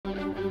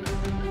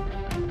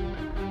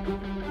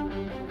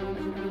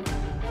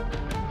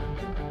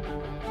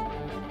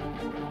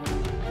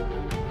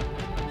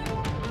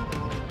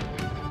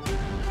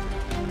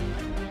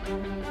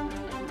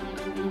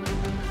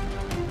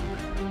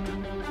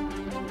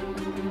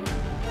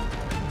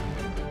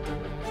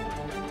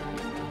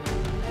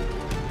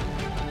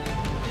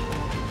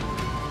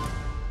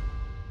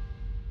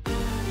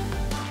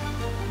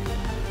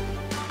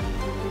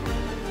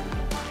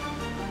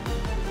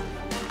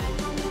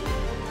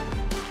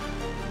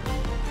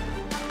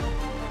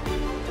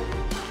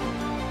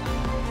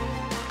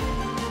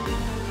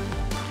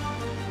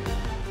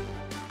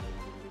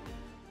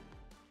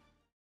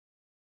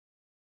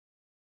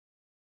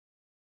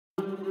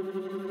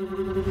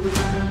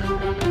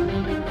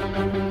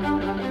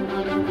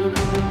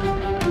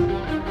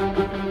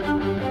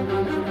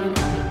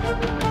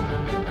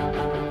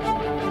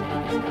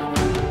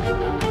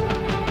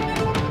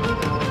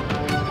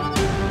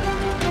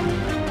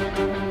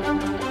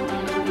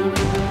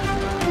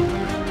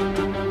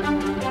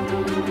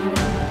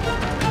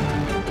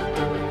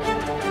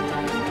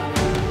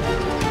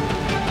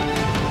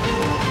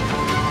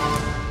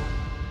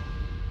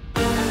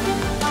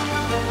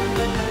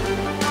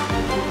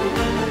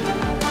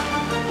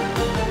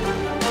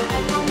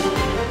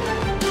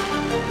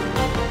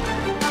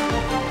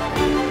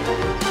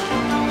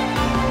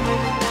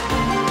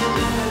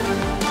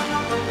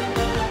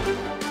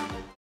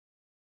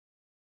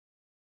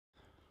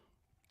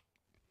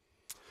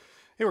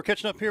Hey, we're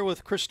catching up here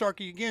with Chris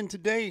Starkey again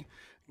today.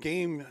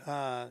 Game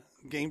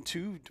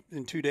 2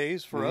 in 2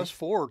 days for us,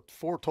 four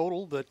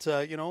total. But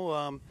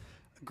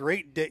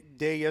great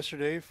day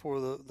yesterday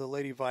for the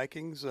Lady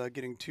Vikings,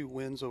 getting 2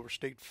 wins over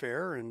State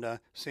Fair, and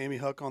Sammy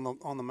Huck on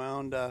the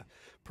mound,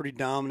 pretty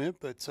dominant.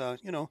 But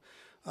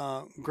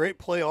great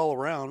play all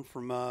around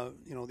from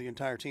the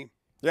entire team.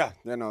 Yeah,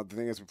 the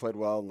thing is we played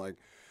well, and like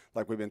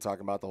we've been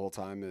talking about the whole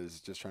time is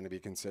just trying to be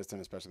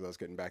consistent, especially those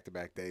getting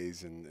back-to-back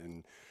days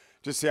and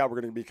just see how we're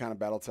going to be kind of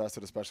battle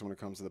tested, especially when it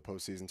comes to the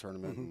postseason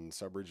tournament and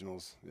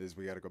sub-regionals. Is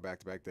we got to go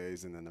back-to-back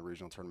days, and then the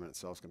regional tournament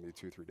itself is going to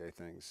be a 2-3 day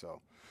thing.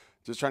 So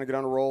just trying to get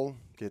on a roll,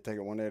 take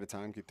it one day at a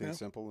time, keep things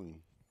simple,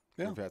 and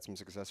we've had some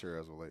success here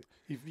as of late.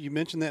 You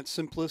mentioned that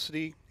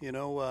simplicity.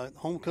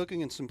 Home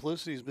cooking and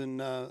simplicity has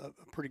been a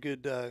pretty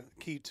good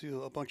key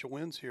to a bunch of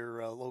wins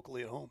here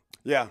locally at home.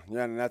 Yeah,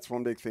 and that's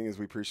one big thing is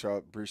we preach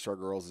our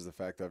girls is the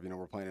fact of,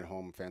 we're playing at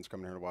home, fans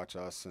coming here to watch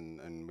us,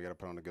 and we got to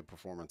put on a good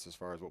performance as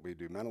far as what we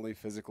do mentally,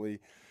 physically,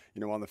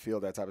 on the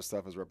field, that type of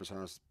stuff is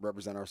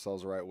represent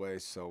ourselves the right way.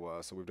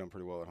 So we've done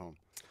pretty well at home.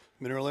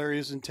 Mineral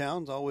areas in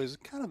town is always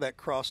kind of that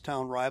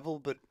crosstown rival,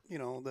 but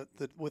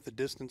that with the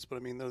distance. But I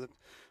mean, they're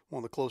one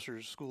of the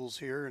closer schools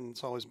here, and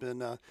it's always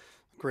been a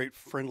great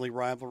friendly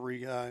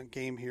rivalry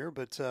game here.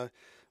 But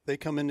they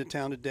come into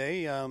town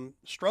today,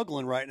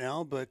 struggling right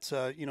now. But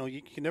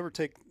you can never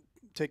take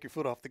your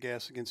foot off the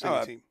gas against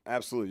any team.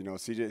 Absolutely.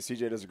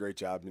 CJ does a great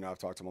job. I've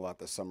talked to him a lot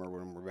this summer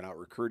when we've been out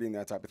recruiting,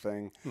 that type of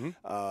thing.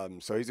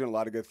 So he's doing a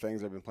lot of good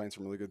things. I've been playing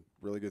some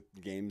really good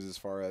games as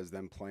far as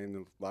them playing.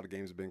 A lot of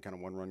games have been kind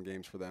of one-run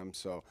games for them.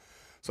 So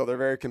they're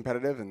very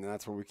competitive, and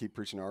that's what we keep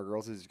preaching to our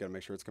girls is you got to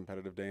make sure it's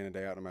competitive day in and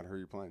day out, no matter who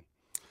you're playing.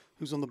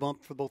 Who's on the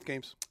bump for both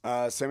games?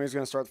 Sammy's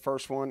going to start the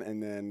first one,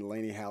 and then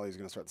Lainey Halley's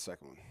going to start the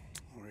second one.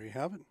 Well, there you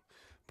have it.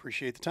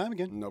 Appreciate the time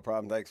again. No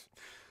problem. Thanks.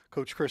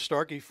 Coach Chris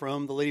Starkey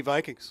from the Lady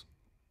Vikings.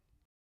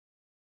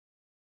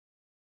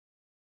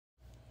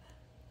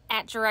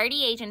 At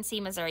Girardi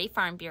Agency Missouri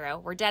Farm Bureau,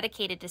 we're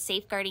dedicated to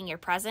safeguarding your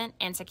present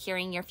and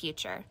securing your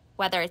future.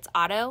 Whether it's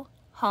auto,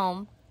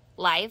 home,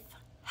 life,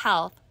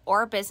 health,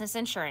 or business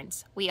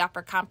insurance, we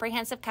offer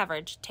comprehensive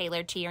coverage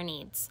tailored to your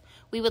needs.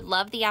 We would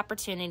love the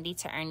opportunity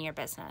to earn your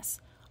business.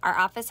 Our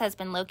office has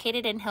been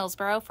located in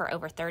Hillsboro for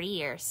over 30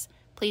 years.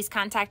 Please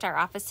contact our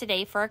office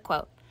today for a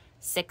quote,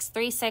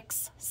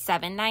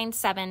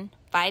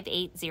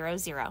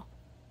 636-797-5800.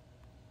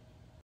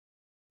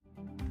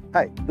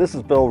 Hi, this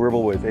is Bill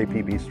Ribble with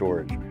APB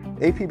Storage.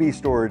 APB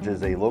Storage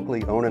is a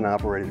locally owned and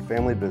operated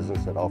family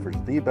business that offers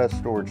the best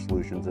storage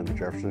solutions in the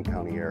Jefferson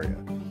County area.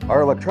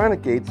 Our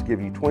electronic gates give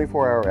you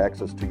 24-hour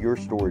access to your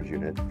storage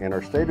unit, and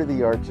our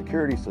state-of-the-art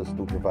security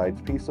system provides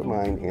peace of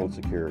mind and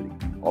security.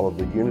 All of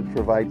the units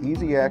provide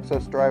easy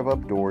access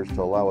drive-up doors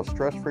to allow a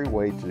stress-free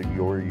way to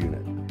your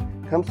unit.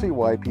 Come see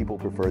why people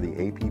prefer the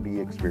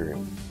APB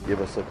experience.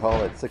 Give us a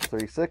call at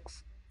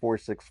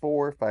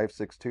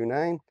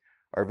 636-464-5629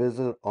 or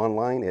visit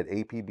online at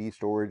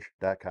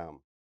apbstorage.com.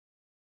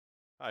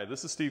 Hi,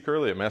 this is Steve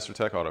Curley at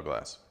MasterTech Auto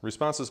Glass.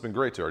 Response has been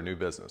great to our new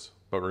business,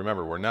 but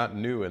remember, we're not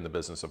new in the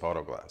business of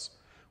auto glass.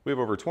 We have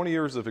over 20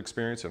 years of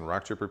experience in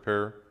rock chip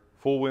repair,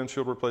 full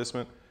windshield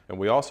replacement, and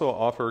we also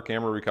offer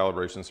camera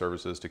recalibration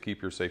services to keep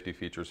your safety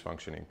features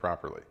functioning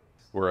properly.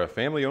 We're a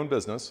family-owned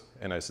business,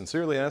 and I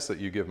sincerely ask that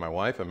you give my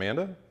wife,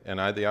 Amanda, and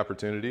I the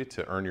opportunity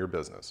to earn your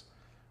business.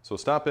 So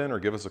stop in or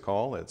give us a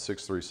call at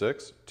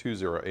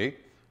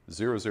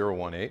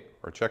 636-208-0018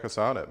 or check us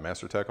out at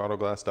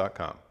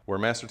mastertechautoglass.com. We're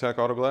MasterTech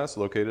Auto Glass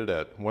located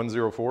at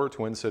 104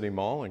 Twin City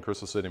Mall in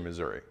Crystal City,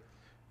 Missouri.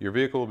 Your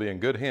vehicle will be in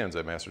good hands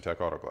at MasterTech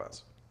Auto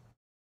Glass.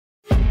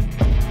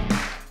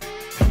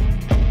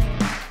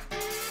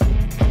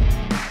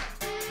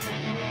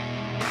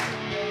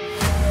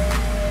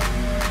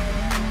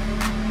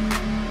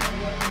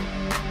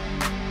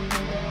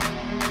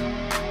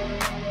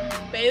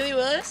 Bailey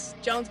Willis,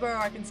 Jonesboro,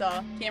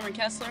 Arkansas. Cameron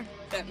Kessler,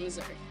 Fenton,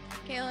 Missouri.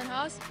 Kaylin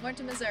Haas,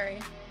 Morton, Missouri.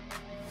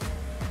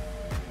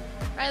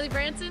 Riley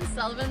Branson,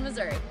 Sullivan,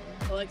 Missouri.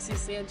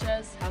 Alexis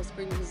Sanchez, House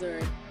Springs,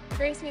 Missouri.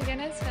 Grace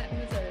McGinnis, Fenton,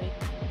 Missouri.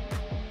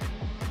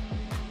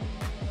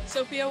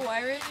 Sophia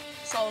Wyrick,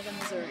 Sullivan,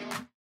 Missouri.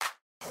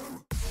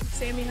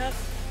 Sammy Hupp,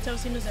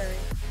 Tosi, Missouri.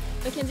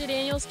 Mackenzie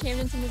Daniels,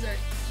 Camden, Missouri.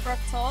 Brooke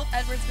Tall,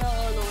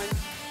 Edwardsville, Illinois.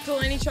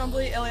 Delaney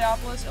Trumbley,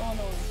 Illiopolis,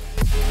 Illinois.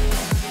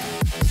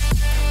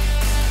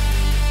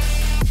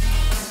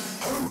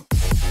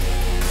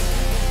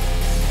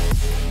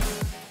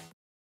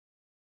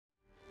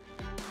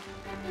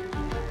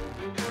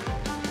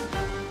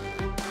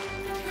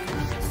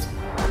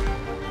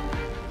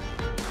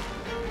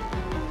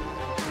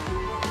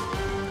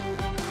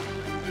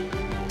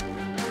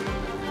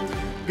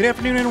 Good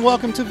afternoon and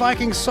welcome to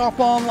Vikings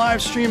Softball and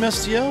Live Stream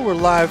STL. We're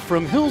live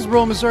from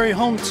Hillsboro, Missouri,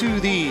 home to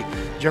the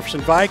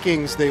Jefferson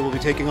Vikings. They will be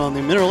taking on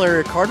the Mineral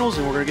Area Cardinals,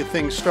 and we're going to get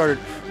things started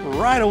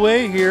right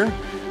away here.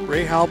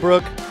 Ray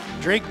Halbrook,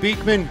 Drake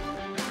Beekman,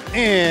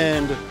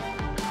 and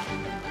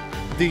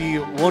the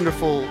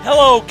wonderful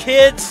hello,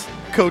 kids,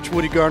 Coach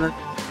Woody Garner.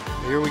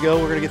 Here we go.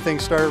 We're going to get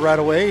things started right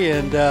away,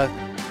 and got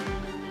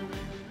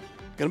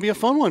Going to be a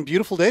fun one.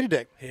 Beautiful day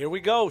today. Here we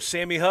go.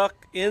 Sammy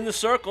Huck in the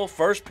circle.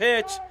 First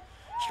pitch.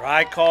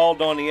 Strike called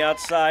on the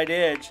outside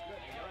edge.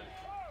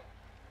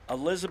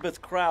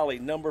 Elizabeth Crowley,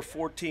 number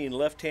 14,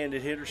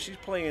 left-handed hitter. She's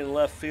playing in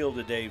left field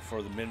today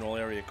for the Mineral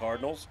Area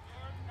Cardinals.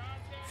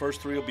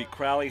 First three will be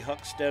Crowley,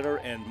 Huckstetter,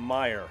 and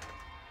Meyer.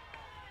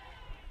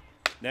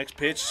 Next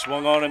pitch,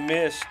 swung on and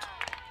missed.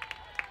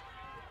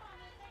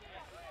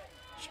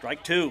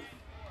 Strike two.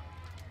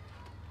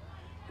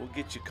 We'll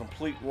get you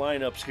complete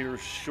lineups here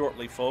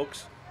shortly,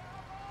 folks.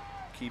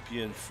 Keep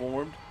you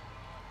informed.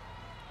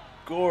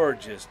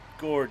 Gorgeous,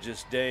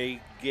 gorgeous day.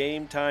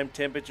 Game time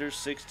temperature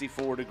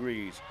 64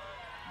 degrees.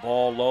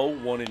 Ball low,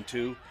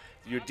 1-2.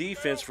 Your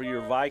defense for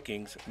your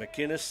Vikings,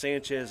 McKinnis,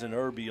 Sanchez, and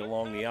Irby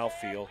along the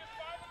outfield.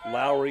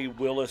 Lowry,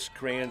 Willis,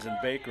 Kranz, and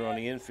Baker on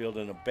the infield,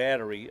 and a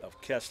battery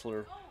of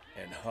Kessler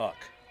and Huck.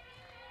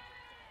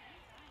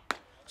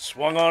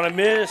 Swung on and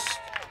missed.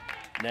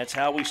 And that's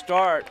how we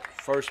start.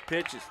 First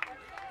pitches.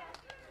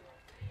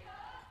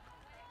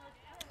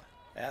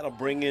 That'll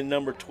bring in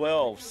number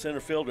 12, center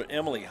fielder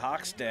Emily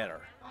Hochstetter.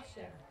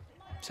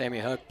 Sammy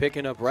Huck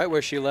picking up right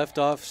where she left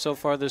off so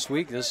far this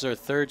week. This is her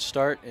third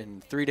start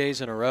in 3 days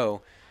in a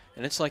row,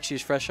 and it's like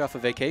she's fresh off a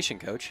vacation,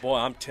 Coach. Boy,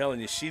 I'm telling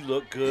you, she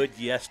looked good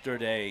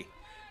yesterday.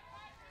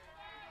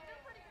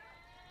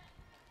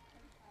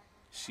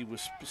 She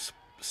was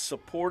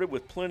supported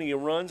with plenty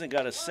of runs and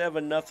got a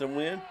 7-0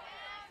 win.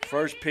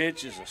 First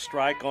pitch is a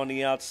strike on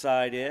the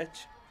outside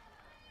edge.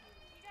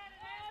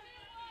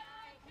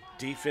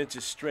 Defense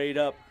is straight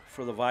up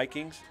for the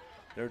Vikings.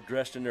 They're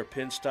dressed in their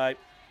pinstripe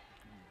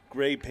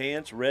gray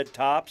pants, red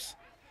tops.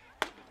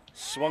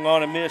 Swung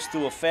on and missed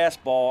through a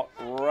fastball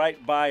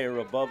right by her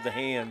above the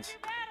hands.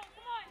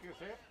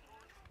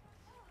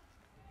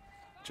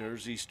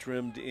 Jerseys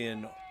trimmed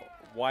in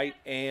white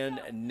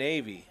and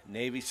navy.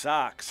 Navy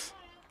socks,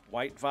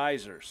 white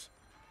visors.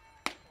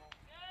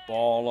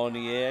 Ball on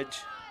the edge.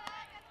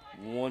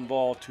 1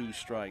 ball, 2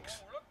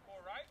 strikes.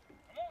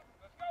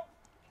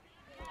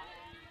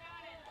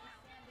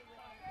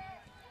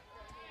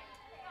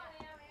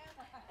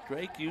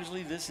 Drake,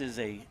 usually this is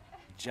a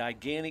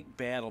gigantic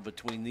battle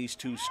between these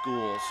two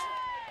schools.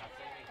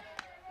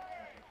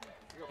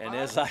 And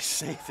as I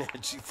say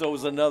that, she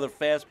throws another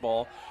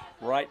fastball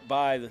right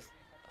by the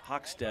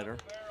Hochstetter.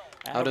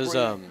 How does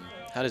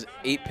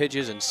 8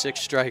 pitches and 6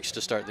 strikes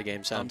to start the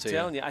game sound to you?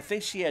 I'm telling you, I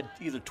think she had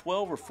either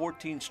 12 or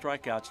 14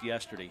 strikeouts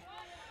yesterday.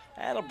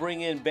 That'll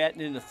bring in,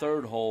 batting in the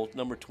third hole,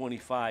 number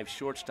 25,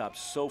 shortstop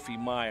Sophie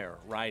Meyer,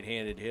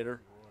 right-handed hitter.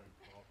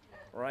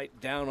 Right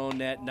down on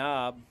that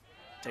knob.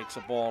 Takes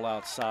a ball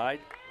outside.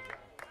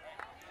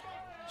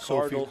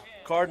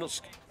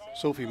 Cardinals.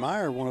 Sophie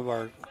Meyer, one of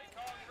our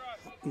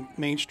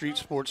Main Street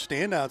sports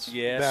standouts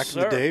back sir.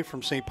 in the day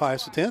from St.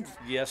 Pius X.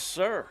 Yes,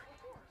 sir.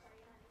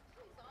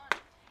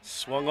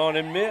 Swung on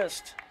and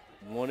missed.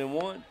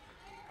 1-1.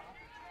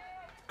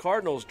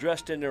 Cardinals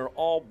dressed in their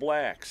all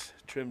blacks,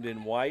 trimmed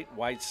in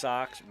white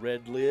socks,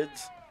 red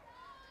lids.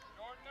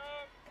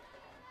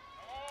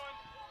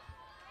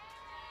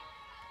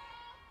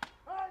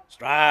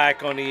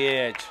 Strike on the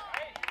edge.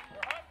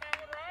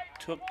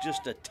 Took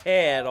just a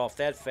tad off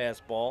that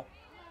fastball.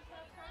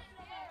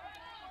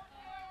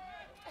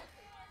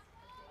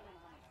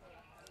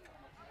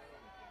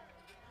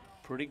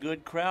 Pretty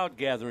good crowd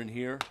gathering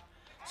here.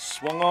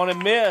 Swung on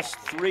and missed.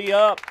 3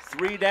 up,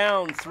 3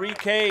 down, 3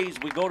 Ks.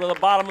 We go to the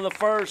bottom of the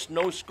first.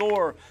 No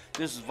score.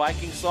 This is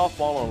Viking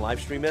softball on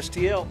Livestream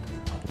STL.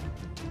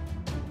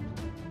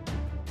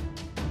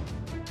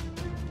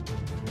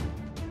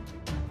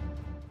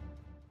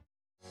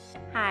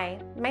 Hi,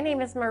 my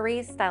name is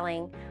Marie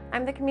Stelling.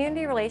 I'm the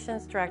Community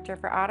Relations Director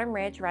for Autumn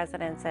Ridge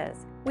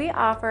Residences. We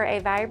offer a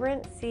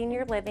vibrant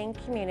senior living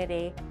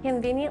community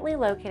conveniently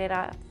located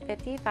at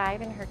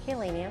 55 in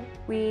Herculaneum.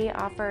 We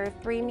offer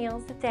 3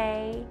 meals a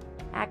day,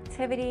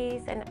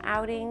 activities and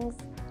outings.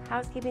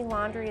 Housekeeping,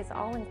 laundry is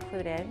all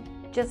included.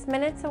 Just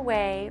minutes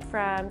away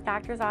from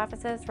doctor's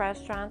offices,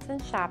 restaurants,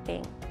 and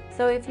shopping.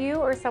 So if you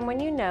or someone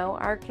you know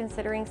are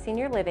considering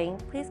senior living,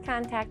 please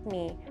contact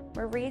me,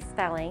 Marie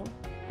Stelling,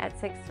 at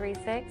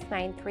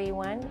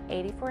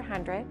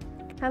 636-931-8400.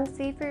 Come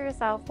see for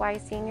yourself why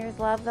seniors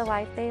love the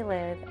life they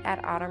live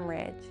at Autumn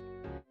Ridge.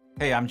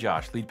 Hey, I'm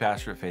Josh, lead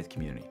pastor at Faith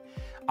Community.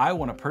 I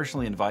want to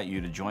personally invite you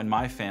to join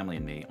my family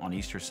and me on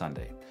Easter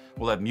Sunday.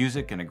 We'll have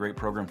music and a great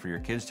program for your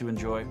kids to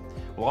enjoy.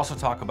 We'll also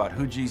talk about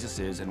who Jesus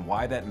is and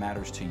why that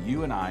matters to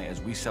you and I as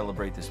we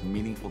celebrate this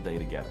meaningful day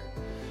together.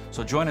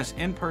 So join us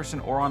in person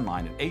or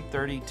online at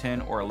 8:30,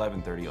 10, or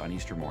 11:30 on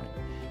Easter morning.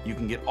 You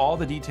can get all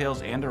the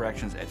details and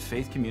directions at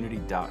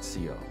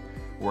faithcommunity.co.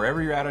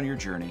 Wherever you're at on your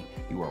journey,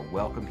 you are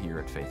welcome here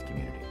at Faith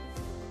Community.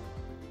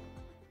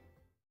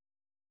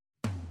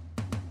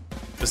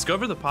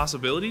 Discover the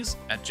possibilities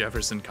at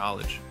Jefferson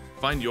College.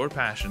 Find your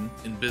passion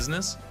in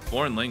business,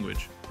 foreign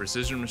language,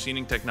 precision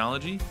machining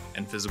technology,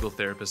 and physical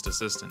therapist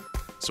assistant.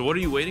 So what are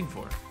you waiting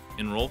for?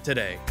 Enroll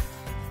today.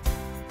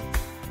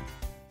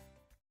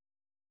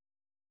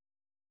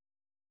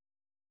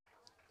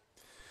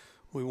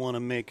 We want to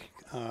make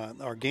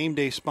our game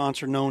day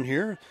sponsor known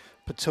here.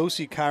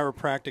 Potosi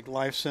Chiropractic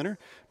Life Center.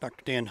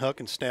 Dr. Dan Huck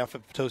and staff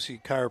at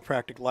Potosi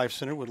Chiropractic Life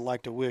Center would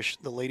like to wish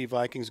the Lady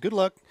Vikings good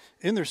luck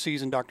in their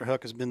season. Dr.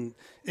 Huck has been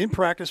in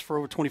practice for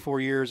over 24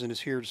 years and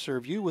is here to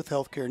serve you with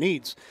healthcare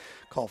needs.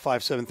 Call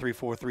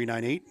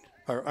 573-4398,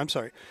 or I'm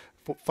sorry,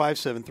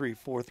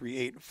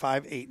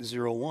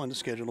 573-438-5801 to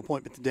schedule an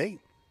appointment today.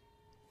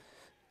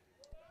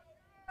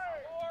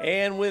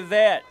 And with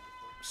that,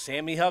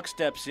 Sammy Huck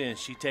steps in.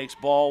 She takes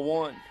ball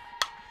 1.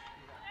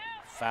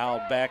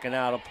 Foul backing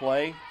out of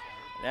play.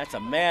 That's a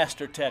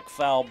Master Tech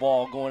foul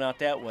ball going out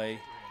that way.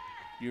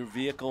 Your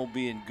vehicle will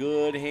be in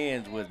good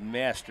hands with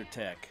Master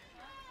Tech.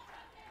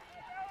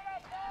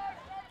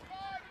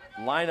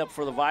 Lineup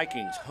for the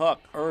Vikings: Huck,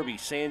 Irby,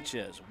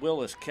 Sanchez,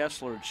 Willis,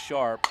 Kessler, and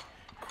Sharp,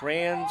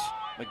 Kranz,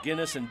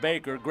 McGinnis, and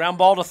Baker. Ground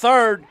ball to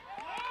third.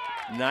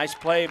 Nice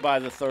play by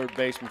the third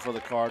baseman for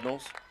the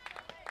Cardinals.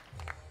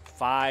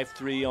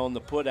 5-3 on the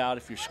putout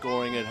if you're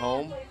scoring at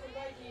home.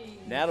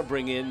 That'll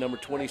bring in number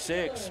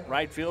 26,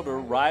 right fielder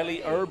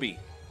Riley Irby.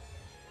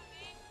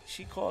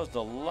 She caused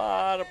a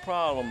lot of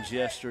problems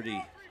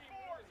yesterday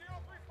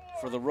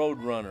for the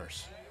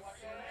Roadrunners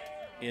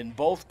in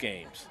both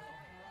games.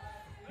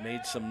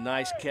 Made some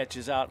nice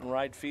catches out in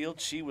right field.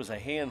 She was a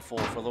handful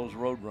for those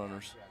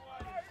Roadrunners.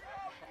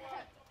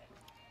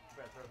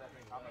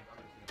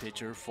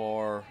 Pitcher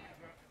for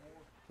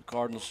the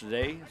Cardinals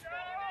today,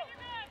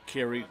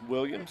 Kerry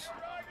Williams.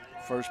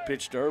 First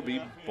pitch to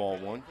Irby, ball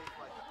 1.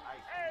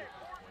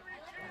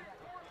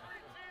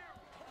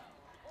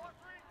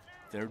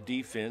 Their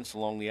defense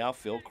along the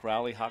outfield: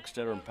 Crowley,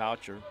 Hochstetter, and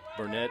Poucher,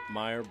 Burnett,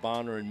 Meyer,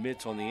 Bonner, and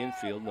Mitz on the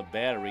infield, and the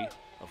battery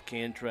of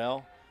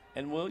Cantrell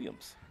and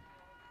Williams.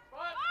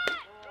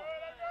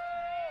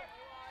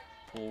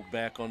 Pulled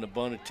back on the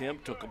bunt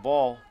attempt, took a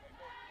ball.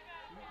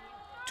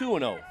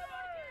 2-0.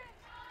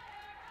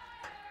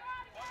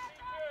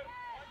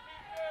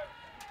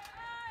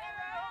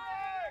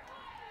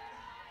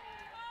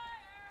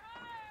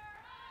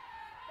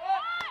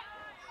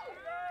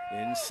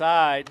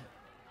 Inside,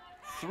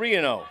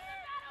 3-0.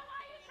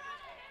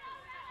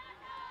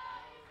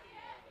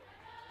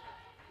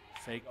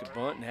 Faked the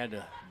bunt and had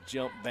to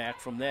jump back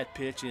from that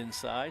pitch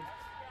inside.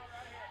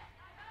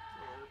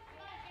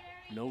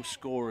 No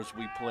score as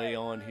we play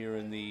on here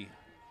in the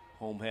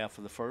home half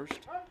of the first.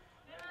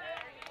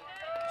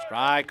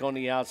 Strike on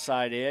the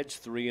outside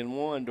edge,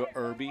 3-1 to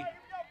Irby.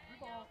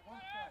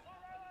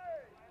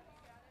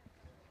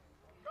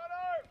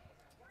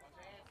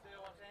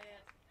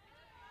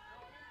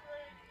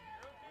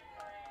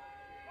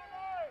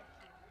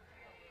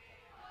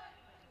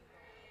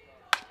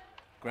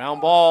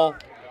 Ground ball,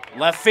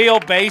 left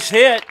field, base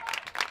hit.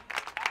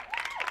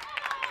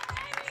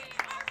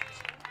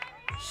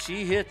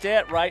 She hit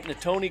that right in the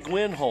Tony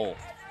Gwynn hole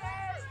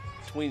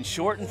between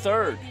short and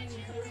third.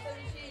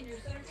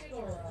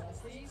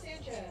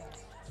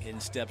 In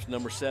steps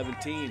number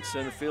 17,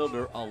 center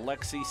fielder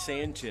Alexi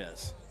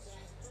Sanchez.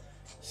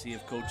 See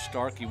if Coach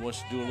Starkey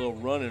wants to do a little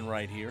running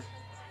right here.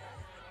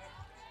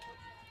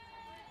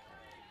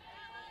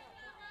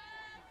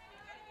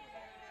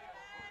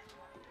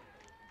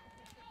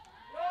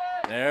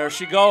 There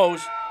she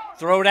goes.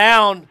 Throw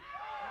down.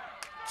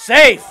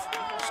 Safe.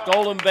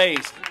 Stolen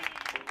base.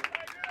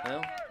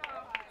 Well,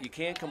 you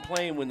can't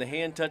complain when the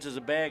hand touches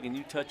a bag and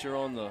you touch her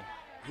on the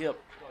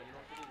hip.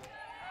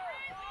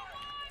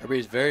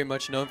 Irby's very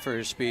much known for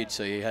her speed,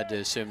 so you had to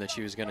assume that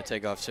she was going to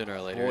take off sooner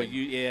or later. Boy,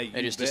 you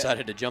They just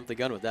decided to jump the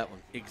gun with that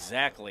one.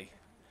 Exactly.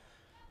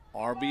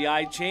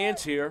 RBI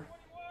chance here.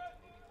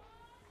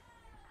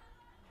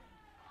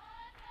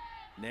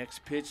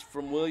 Next pitch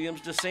from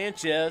Williams to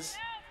Sanchez.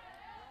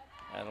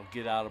 That'll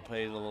get out of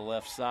play to the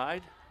left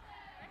side.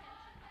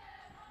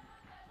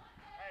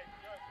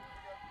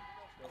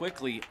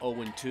 Quickly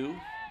 0-2.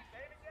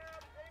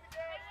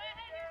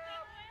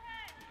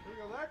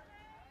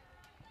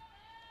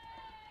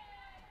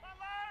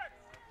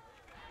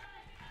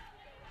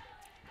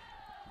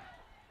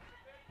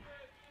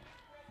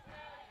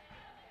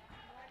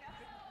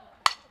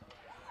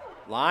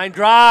 Line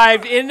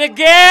drive in the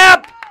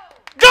gap.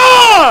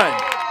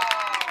 Gone!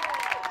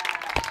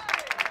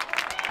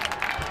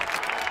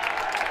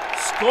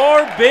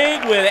 Score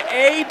big with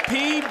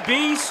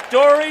APB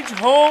Storage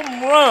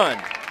home run.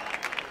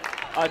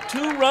 A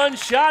 2-run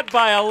shot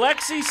by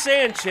Alexi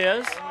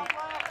Sanchez.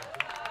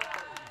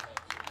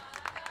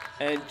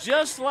 And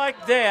just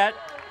like that,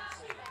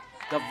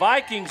 the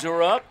Vikings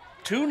are up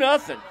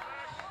 2-0.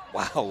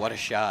 Wow, what a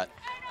shot.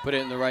 Put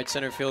it in the right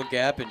center field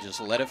gap and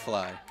just let it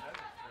fly.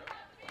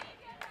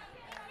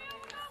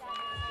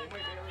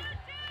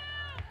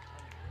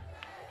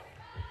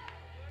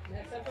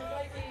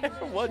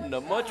 There wasn't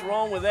much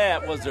wrong with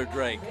that, was there,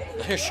 Drake?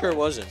 There sure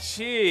wasn't.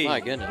 Gee, my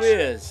goodness.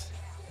 whiz.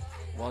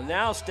 Well,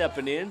 now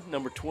stepping in,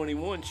 number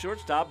 21,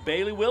 shortstop,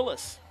 Bailey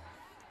Willis.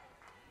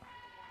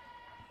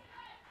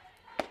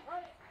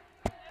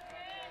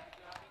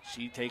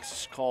 She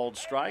takes a called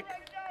strike.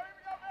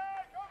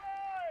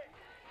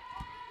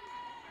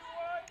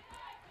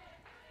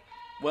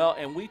 Well,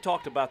 and we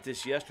talked about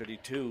this yesterday,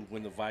 too,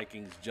 when the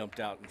Vikings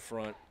jumped out in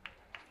front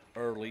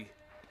early.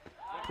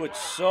 put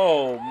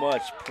so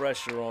much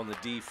pressure on the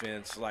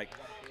defense. Like,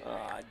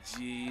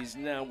 geez,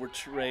 now we're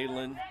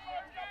trailing.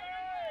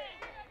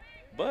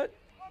 But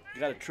you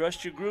got to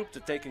trust your group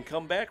that they can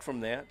come back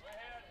from that.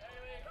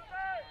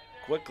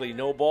 Quickly,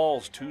 no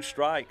balls, 2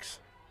 strikes.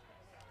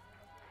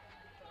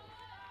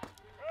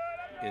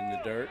 In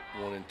the dirt,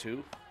 1 and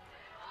 2.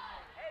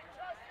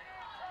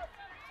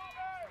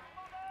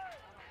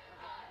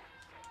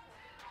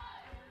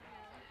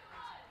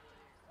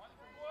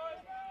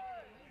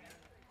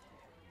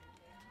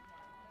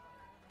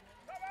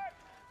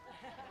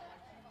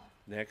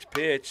 Next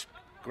pitch,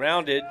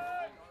 grounded.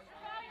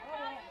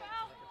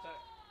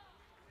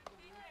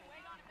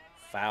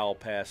 Foul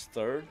past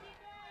third.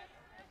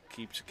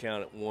 Keeps the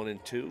count at 1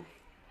 and 2.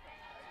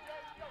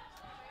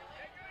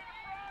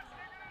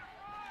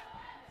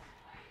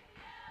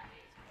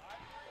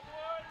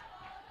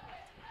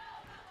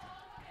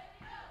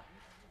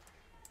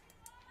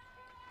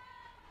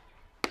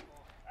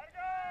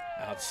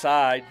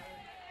 Outside,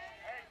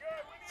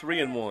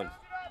 3 and 1.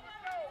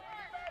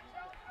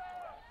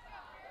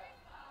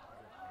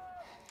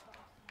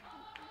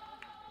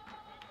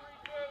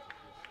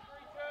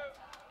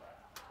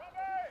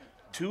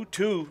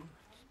 Two.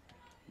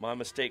 My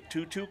mistake.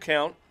 2-2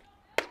 count.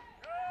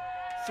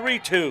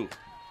 3-2.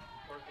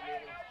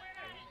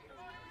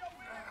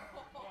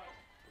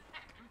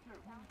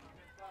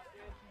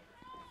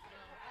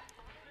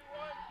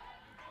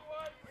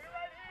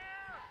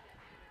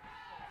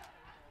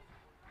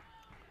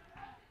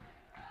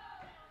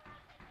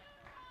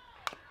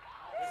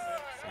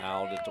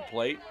 Fouled at the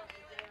plate.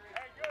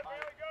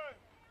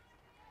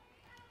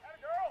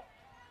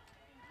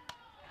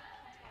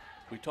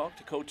 We talked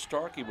to Coach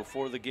Starkey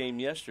before the game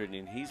yesterday,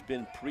 and he's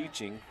been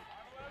preaching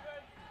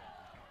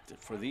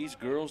for these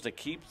girls to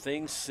keep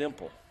things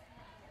simple.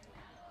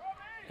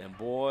 And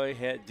boy,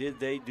 did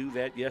they do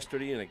that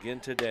yesterday and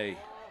again today.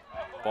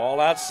 Ball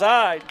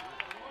outside.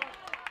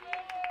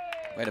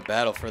 Way to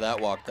battle for that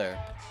walk there.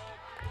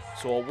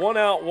 So a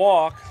 1-out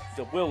walk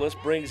to Willis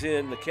brings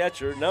in the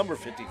catcher, number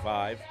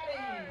 55,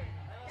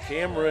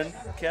 Cameron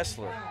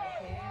Kessler.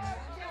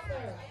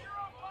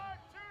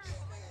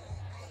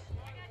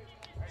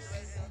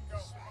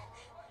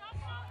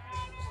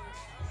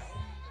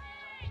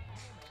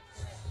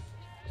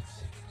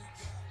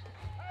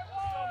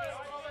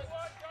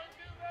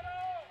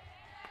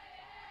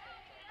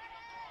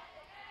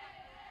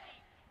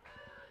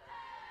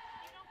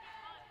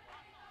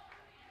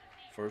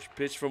 First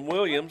pitch from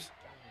Williams,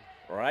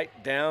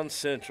 right down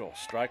central,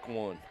 strike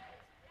 1.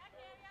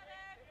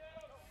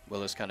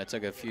 Willis kind of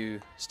took a few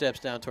steps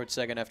down towards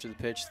second after the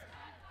pitch,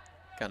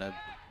 kind of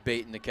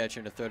baiting the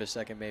catcher to throw to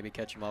second, maybe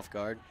catch him off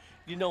guard.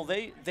 You know,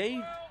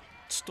 they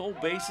stole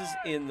bases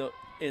in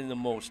the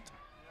most,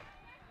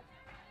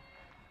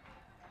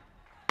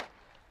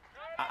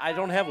 I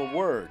don't have a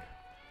word,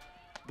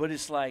 but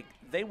it's like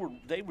they were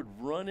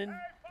running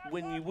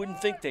when you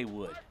wouldn't think they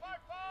would.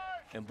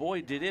 And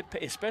boy, did it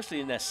pay,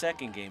 especially in that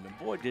second game, and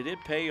boy, did it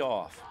pay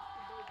off.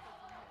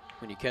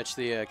 When you catch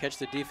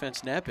the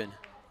defense napping,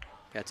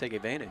 got to take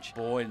advantage.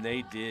 Boy, and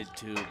they did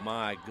too,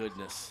 my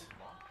goodness.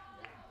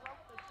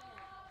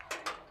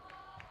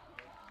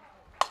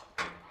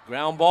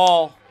 Ground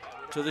ball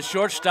to the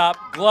shortstop,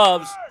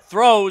 gloves,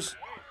 throws,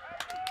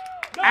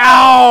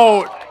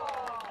 out!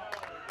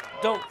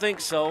 Don't think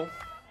so.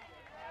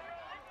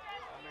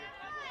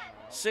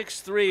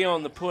 6-3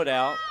 on the put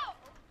out.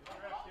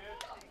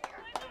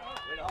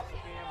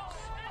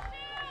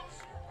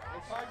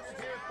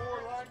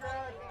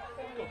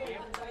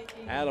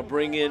 That'll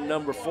bring in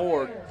number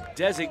 4,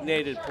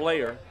 designated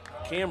player,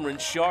 Cameron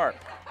Sharp.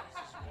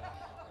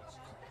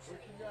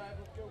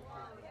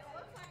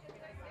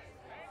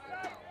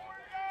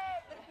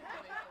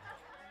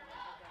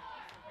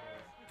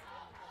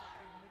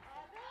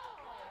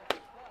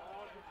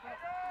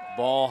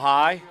 Ball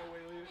high.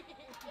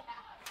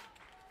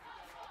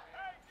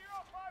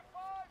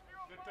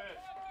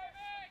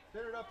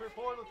 Set it up here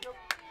forward, let's go.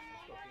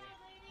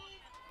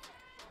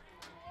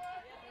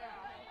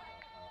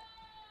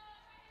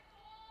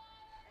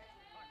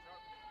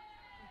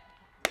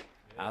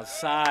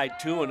 Outside,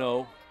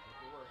 2-0.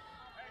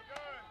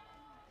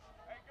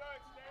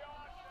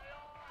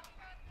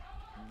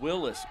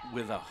 Willis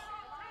with a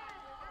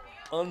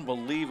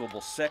unbelievable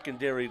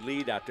secondary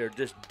lead out there,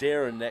 just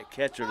daring that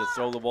catcher to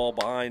throw the ball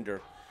behind her.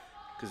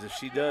 Because if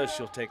she does,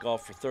 she'll take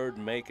off for third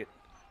and make it.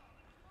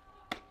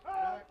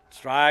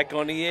 Strike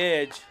on the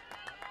edge.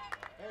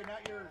 Hey,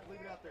 not yours. Leave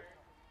it out there.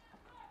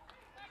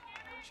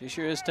 She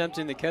sure is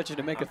tempting the catcher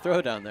to make a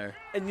throw down there.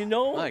 And you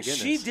know,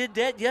 she did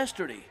that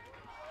yesterday.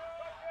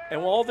 And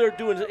all they're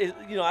doing is,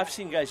 you know, I've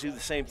seen guys do the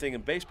same thing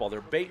in baseball.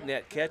 They're baiting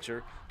that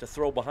catcher to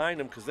throw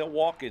behind them because they'll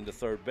walk into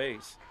third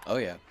base. Oh,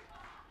 yeah.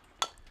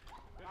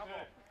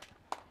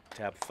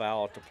 Tap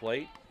foul at the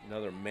plate.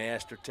 Another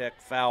Master Tech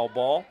foul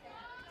ball.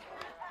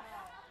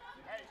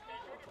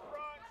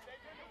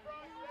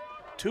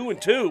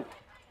 2-2.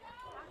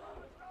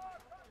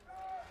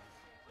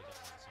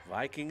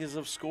 Vikings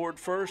have scored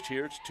first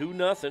here. It's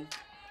 2-0.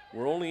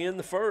 We're only in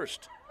the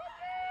first.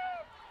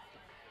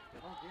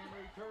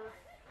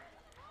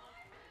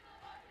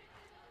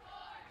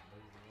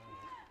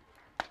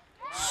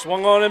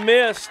 Swung on and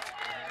missed.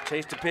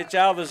 Chased the pitch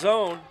out of the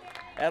zone.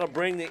 That'll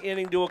bring the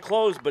inning to a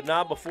close, but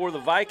not before the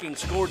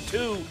Vikings scored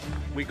 2.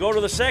 We go to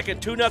the second,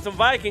 2-0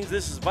 Vikings.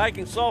 This is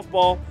Viking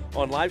softball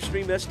on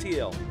Livestream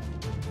STL.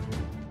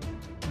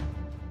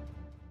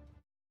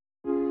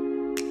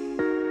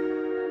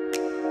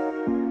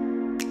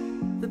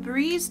 The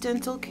Breeze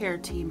Dental Care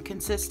Team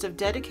consists of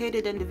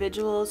dedicated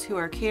individuals who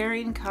are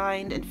caring,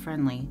 kind, and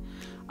friendly.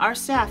 Our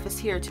staff is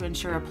here to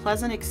ensure a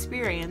pleasant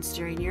experience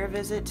during your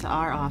visit to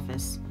our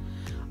office.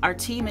 Our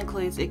team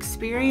includes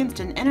experienced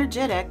and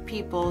energetic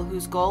people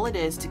whose goal it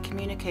is to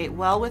communicate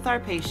well with our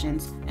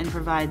patients and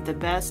provide the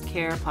best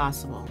care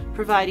possible.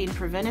 Providing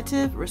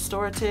preventative,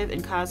 restorative,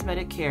 and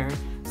cosmetic care,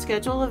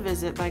 schedule a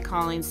visit by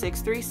calling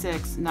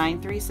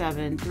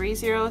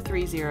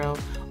 636-937-3030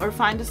 or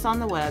find us on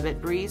the web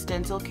at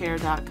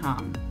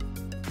breezedentalcare.com.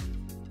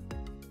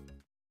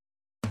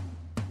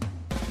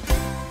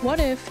 What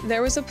if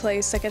there was a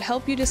place that could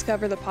help you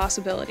discover the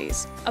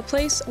possibilities? A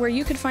place where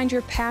you could find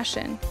your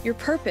passion, your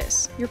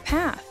purpose, your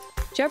path.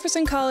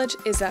 Jefferson College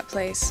is that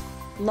place.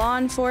 Law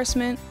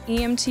enforcement,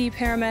 EMT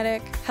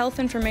paramedic, health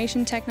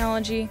information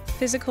technology,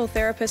 physical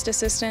therapist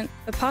assistant,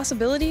 the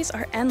possibilities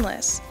are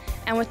endless.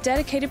 And with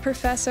dedicated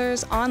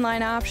professors,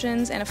 online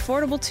options, and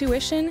affordable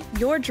tuition,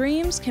 your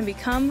dreams can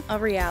become a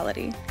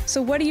reality.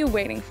 So what are you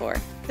waiting for?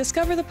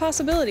 Discover the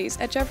possibilities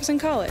at Jefferson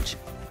College.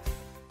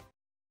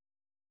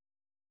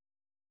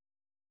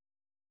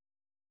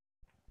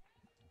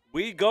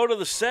 We go to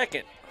the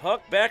second.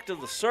 Huck back to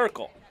the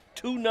circle.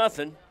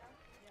 2-0.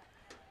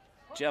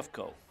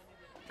 Jeffco.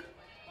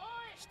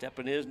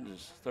 Stepping in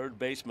is third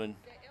baseman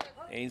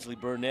Ainsley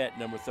Burnett,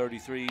 number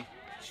 33.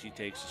 She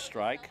takes a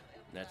strike.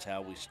 That's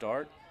how we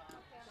start.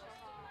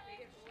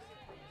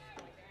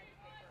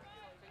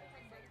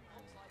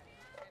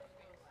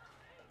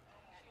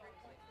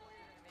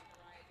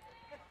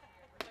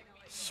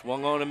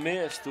 Swung on a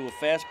miss, threw a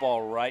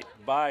fastball right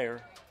by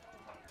her.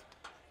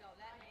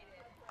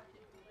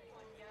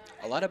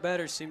 A lot of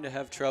batters seem to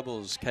have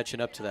troubles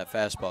catching up to that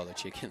fastball that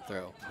she can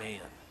throw.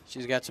 Man.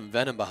 She's got some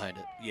venom behind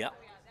it. Yep.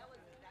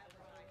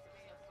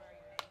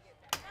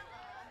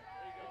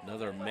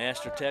 Another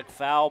Master Tech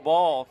foul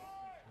ball.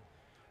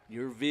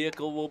 Your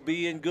vehicle will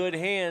be in good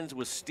hands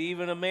with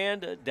Steve and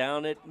Amanda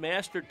down at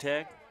Master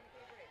Tech.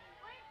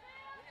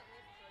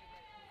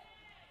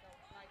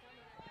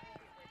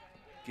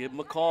 Give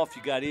them a call if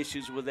you got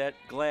issues with that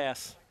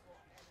glass.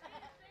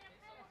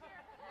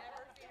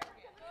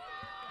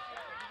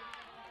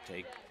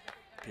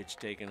 Pitch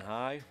taken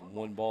high,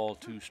 1 ball,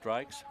 2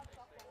 strikes.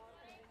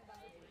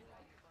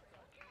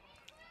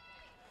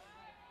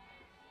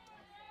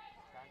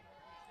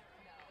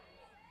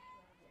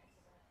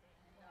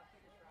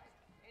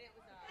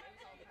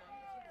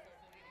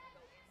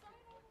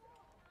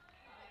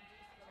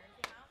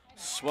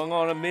 Swung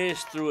on a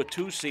miss, threw a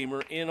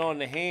 2-seamer in on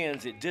the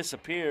hands. It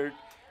disappeared,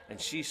 and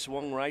she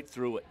swung right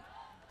through it.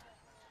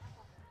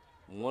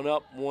 1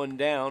 up, 1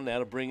 down.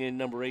 That'll bring in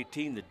number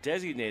 18, the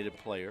designated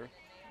player.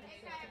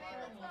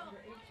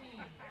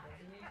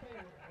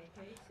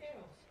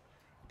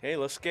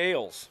 Kayla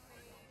Scales.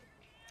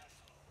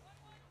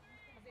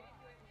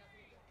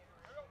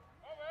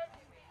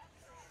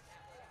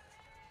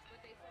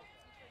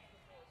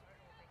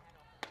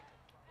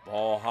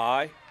 Ball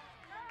high.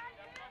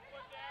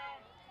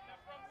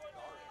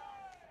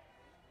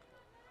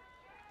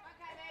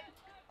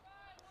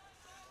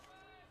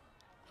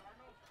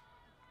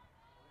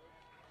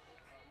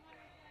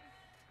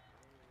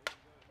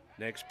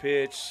 Next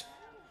pitch,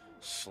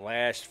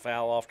 slashed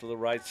foul off to the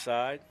right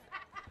side.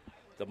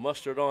 The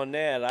mustard on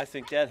that, I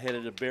think that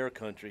headed to bear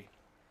country.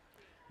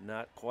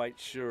 Not quite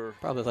sure.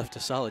 Probably left a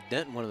solid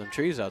dent in one of them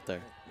trees out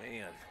there.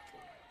 Man.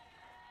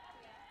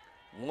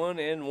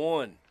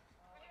 1-1.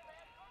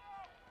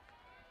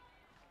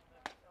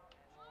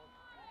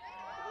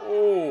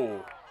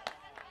 Oh,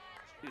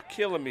 you're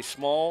killing me,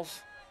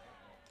 Smalls.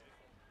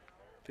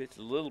 Pitched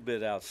a little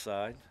bit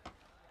outside.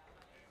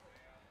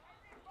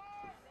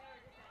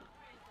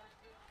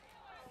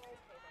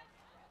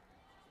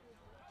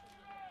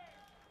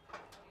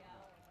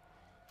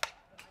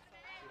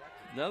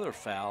 Another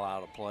foul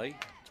out of play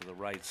to the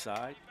right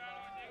side.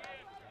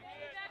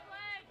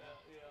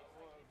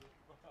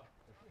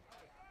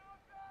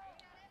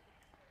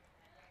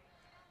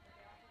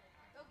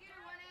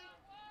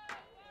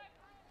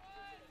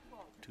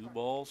 Two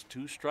balls,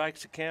 2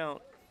 strikes to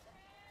count.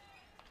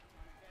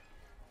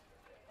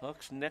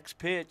 Huck's next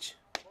pitch.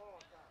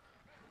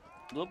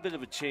 A little bit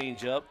of a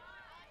change up.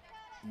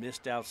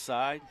 Missed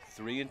outside,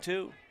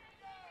 3-2.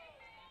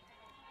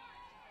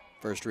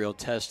 First real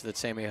test that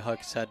Sammy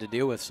Huck's had to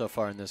deal with so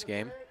far in this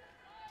game.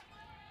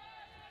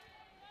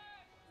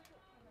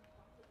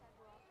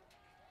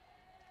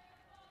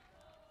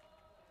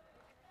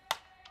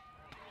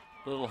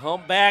 Little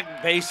hump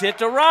back, base hit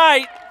to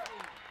right.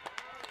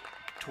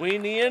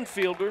 Between the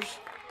infielders.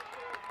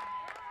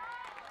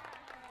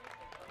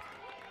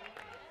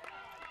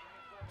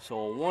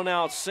 So a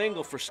 1-out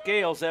single for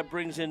Scales. That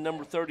brings in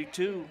number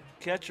 32,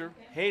 catcher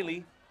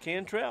Haley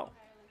Cantrell.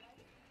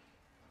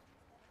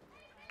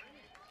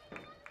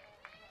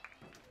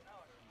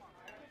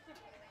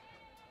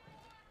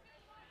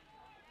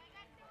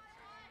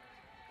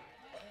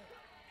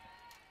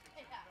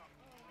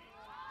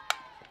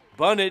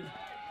 Bunted.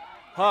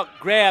 Huck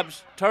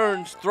grabs,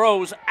 turns,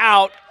 throws,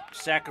 out.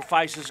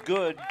 Sacrifice is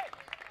good.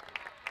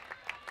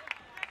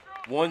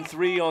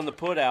 1-3 on the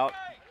put out.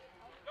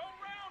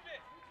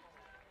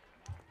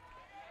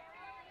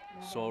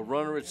 So a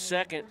runner at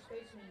second.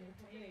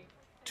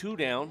 2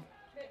 down.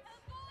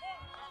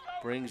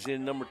 Brings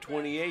in number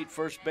 28,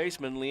 first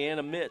baseman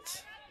Leanna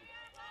Mitz.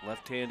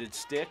 Left-handed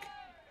stick.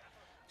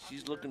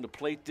 She's looking to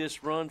plate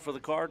this run for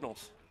the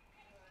Cardinals.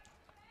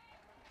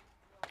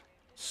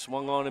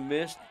 Swung on and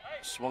missed.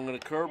 Swung on a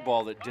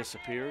curveball that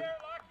disappeared.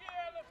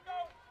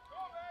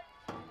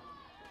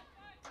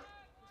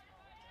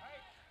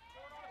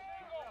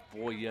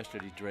 Boy,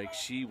 yesterday, Drake,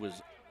 she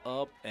was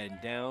up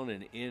and down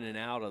and in and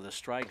out of the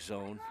strike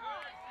zone.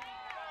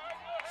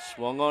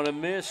 Swung on and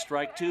missed,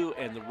 strike 2,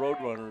 and the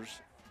Roadrunners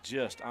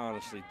just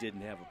honestly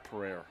didn't have a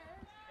prayer.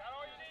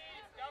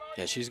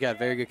 Yeah, she's got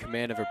very good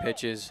command of her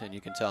pitches, and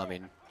you can tell, I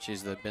mean,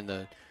 she's been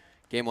the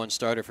Game 1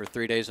 starter for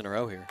 3 days in a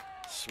row here.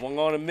 Swung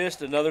on and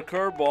missed, another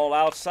curveball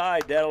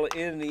outside. That'll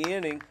end the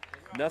inning.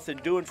 Nothing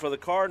doing for the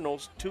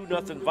Cardinals.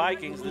 2-0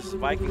 Vikings. This is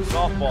Vikings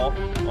softball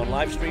on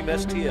Livestream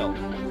STL.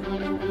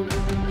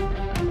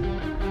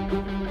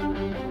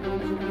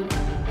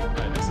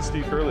 Hi, this is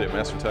Steve Curley at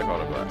Master Tech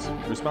Auto Glass.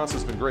 Response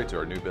has been great to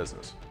our new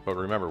business. But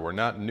remember, we're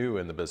not new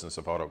in the business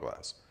of auto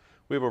glass.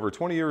 We have over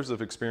 20 years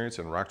of experience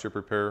in rock chip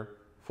repair,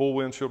 full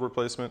windshield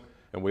replacement,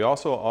 and we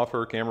also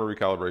offer camera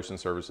recalibration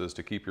services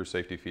to keep your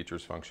safety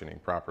features functioning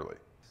properly.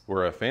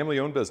 We're a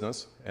family-owned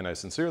business, and I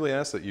sincerely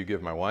ask that you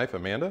give my wife,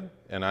 Amanda,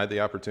 and I the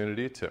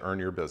opportunity to earn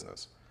your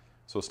business.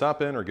 So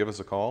stop in or give us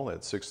a call at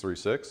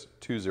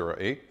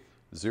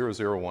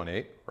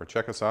 636-208-0018 or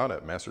check us out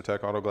at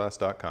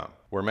mastertechautoglass.com.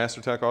 We're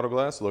Master Tech Auto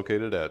Glass,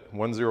 located at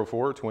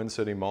 104 Twin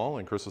City Mall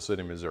in Crystal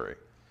City, Missouri.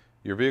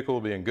 Your vehicle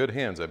will be in good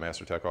hands at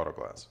Master Tech Auto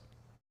Glass.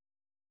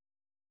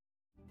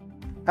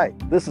 Hi,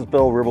 this is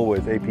Bill Ribble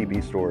with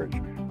APB Storage.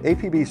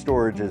 APB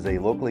Storage is a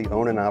locally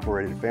owned and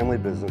operated family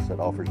business that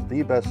offers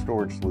the best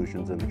storage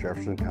solutions in the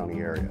Jefferson County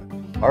area.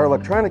 Our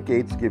electronic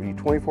gates give you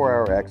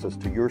 24-hour access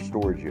to your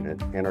storage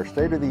unit, and our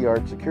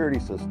state-of-the-art security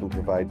system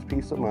provides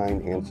peace of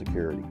mind and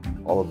security.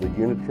 All of the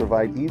units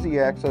provide easy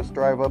access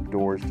drive-up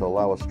doors to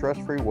allow a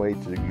stress-free way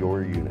to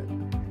your unit.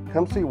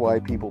 Come see why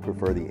people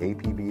prefer the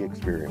APB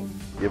experience.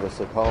 Give us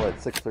a call at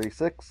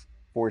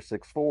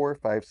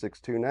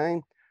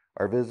 636-464-5629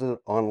 or visit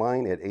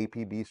online at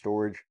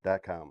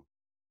apbstorage.com.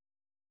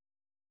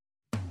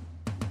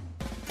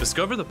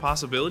 Discover the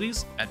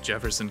possibilities at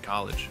Jefferson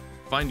College.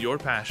 Find your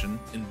passion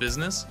in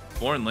business,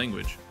 foreign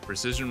language,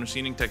 precision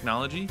machining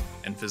technology,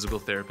 and physical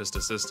therapist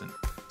assistant.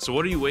 So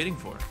what are you waiting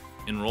for?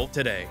 Enroll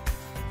today.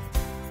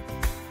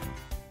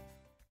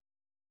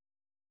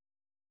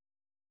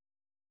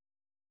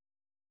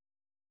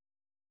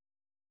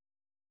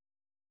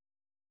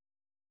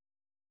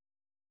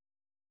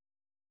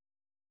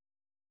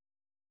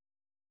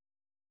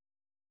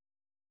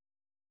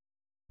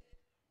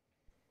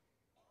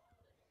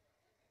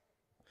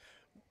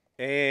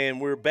 And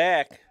we're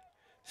back.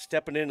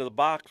 Stepping into the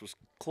box was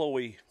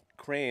Chloe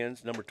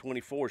Crans, number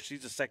 24.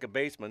 She's the second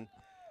baseman.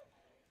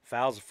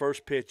 Fouls the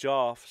first pitch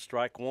off,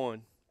 strike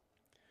 1.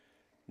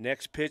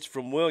 Next pitch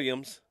from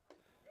Williams.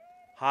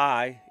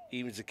 High,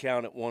 evens the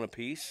count at 1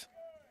 apiece.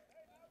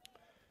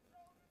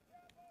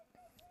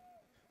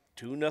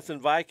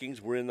 2-0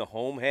 Vikings. We're in the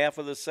home half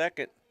of the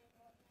second.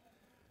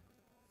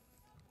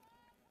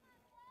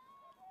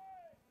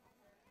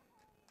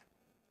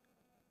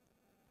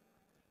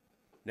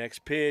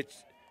 Next pitch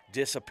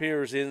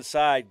disappears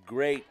inside.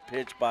 Great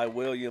pitch by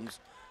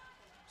Williams.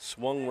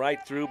 Swung right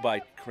through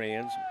by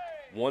Crans.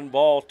 1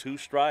 ball, 2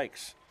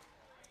 strikes.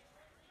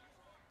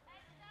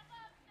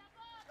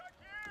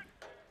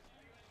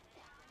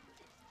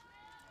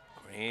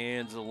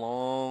 Crans, a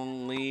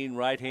long, lean,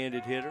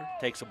 right-handed hitter.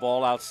 Takes a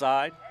ball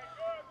outside.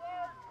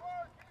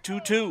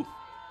 2-2.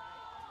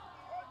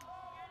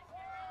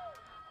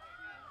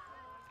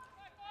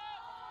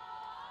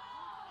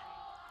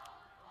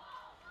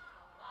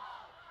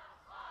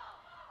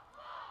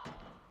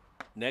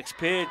 Next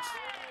pitch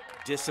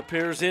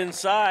disappears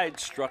inside,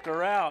 struck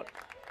her out.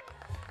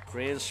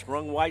 Crans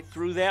sprung right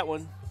through that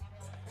one.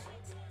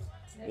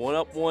 1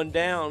 up, 1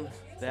 down.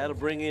 That'll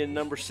bring in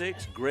number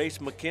 6, Grace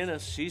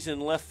McInnes. She's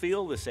in left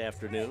field this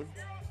afternoon,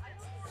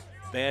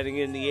 batting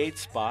in the 8th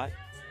spot.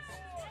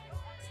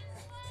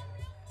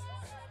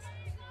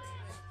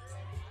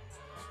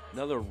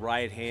 Another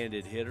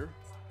right-handed hitter.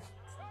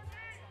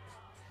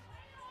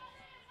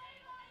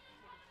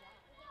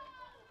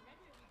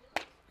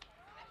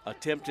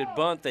 Attempted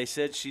bunt. They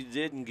said she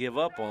didn't give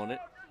up on it.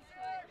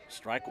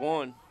 Strike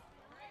 1.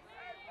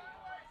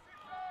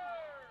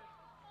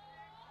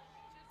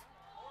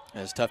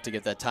 It's tough to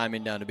get that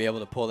timing down to be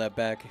able to pull that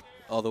back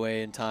all the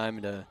way in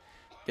time to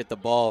get the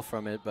ball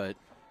from it, but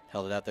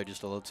held it out there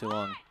just a little too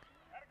long.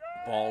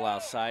 Ball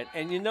outside.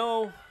 And you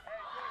know,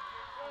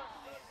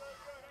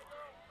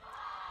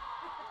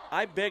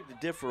 I beg to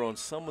differ on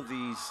some of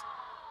these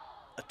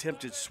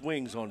attempted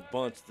swings on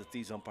bunts that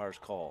these umpires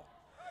call,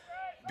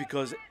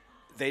 because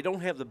they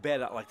don't have the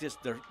bat out like this.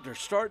 They're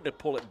starting to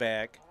pull it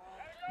back.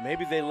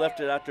 Maybe they left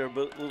it out there a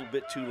little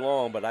bit too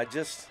long, but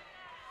it's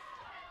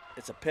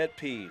a pet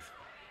peeve.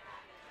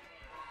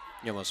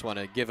 You almost want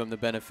to give them the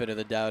benefit of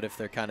the doubt if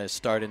they're kind of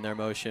starting their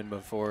motion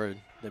before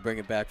they bring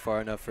it back far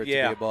enough for it to be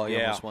a ball. You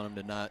almost want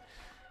them to not.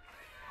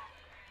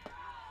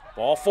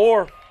 Ball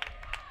 4.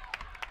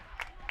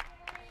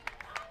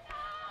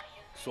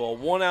 So a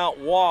 1-out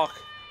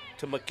walk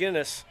to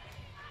McInnes.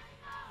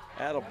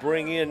 That'll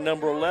bring in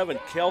number 11,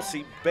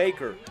 Kelsey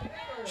Baker.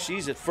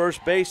 She's at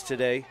first base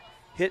today,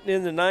 hitting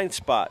in the 9th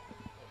spot.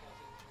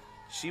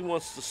 She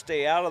wants to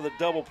stay out of the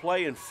double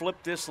play and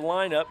flip this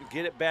lineup and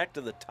get it back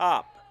to the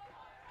top.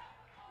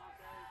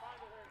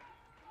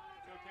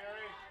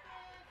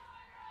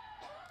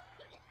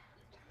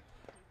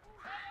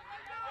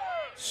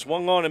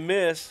 Swung on a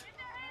miss,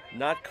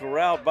 not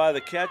corralled by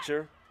the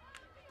catcher.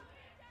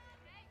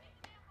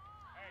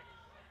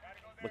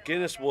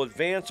 McInnes will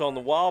advance on the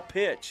wild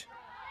pitch.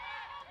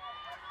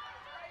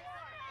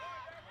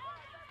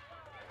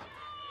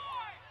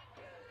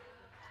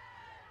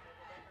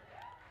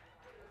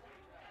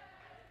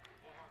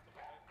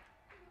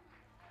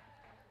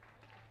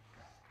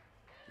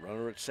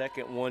 Runner at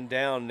second, 1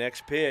 down,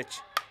 next pitch.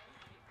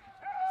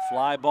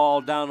 Fly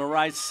ball down the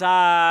right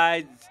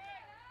side.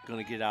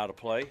 Gonna get out of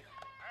play.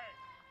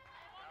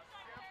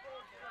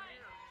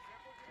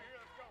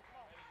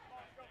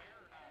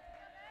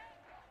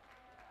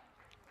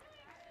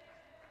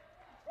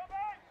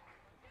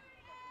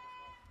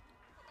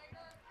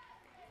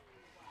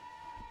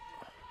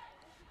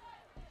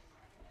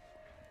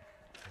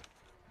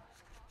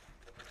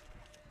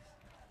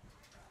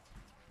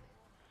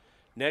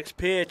 Next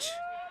pitch,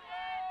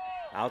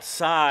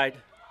 outside.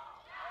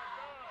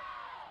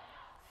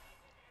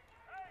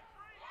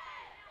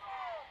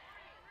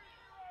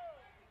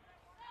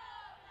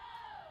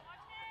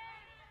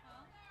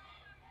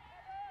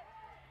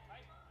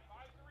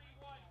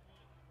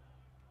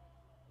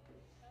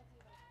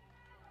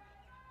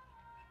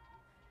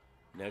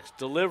 Next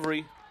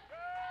delivery,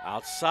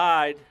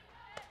 outside.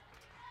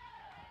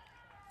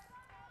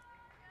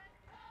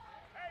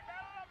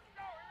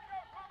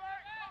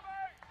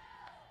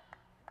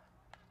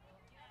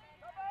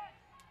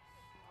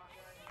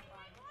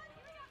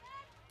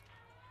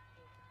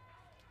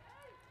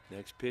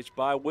 Next pitch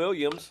by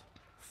Williams,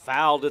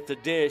 fouled at the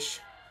dish.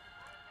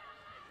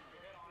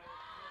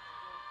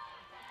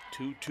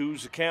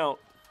 2-2's the count.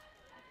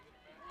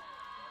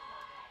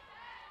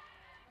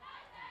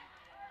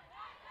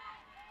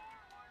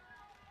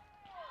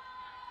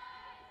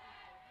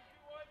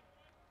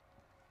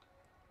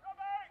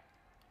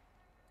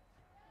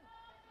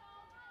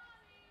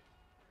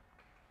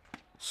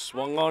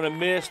 Swung on and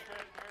missed.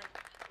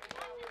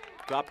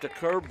 Dropped a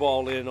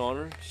curveball in on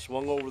her,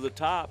 swung over the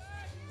top.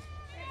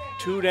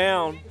 2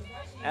 down.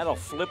 That'll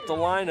flip the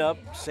lineup.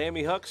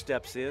 Sammy Huck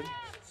steps in.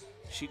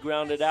 She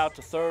grounded out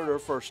to third her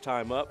first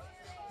time up.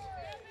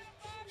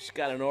 She's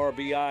got an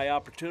RBI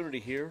opportunity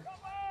here.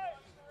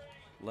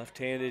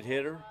 Left-handed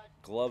hitter,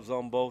 gloves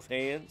on both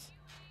hands.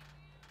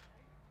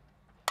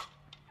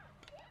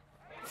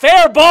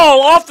 Fair ball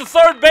off the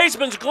third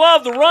baseman's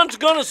glove. The run's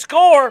going to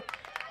score,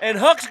 and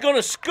Huck's going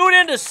to scoot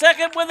into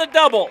second with a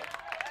double.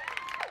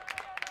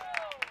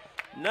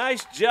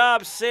 Nice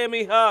job,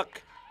 Sammy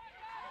Huck.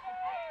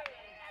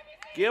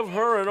 Give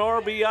her an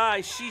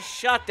RBI. She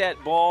shot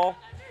that ball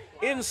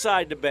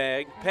inside the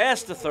bag,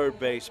 past the third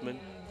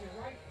baseman.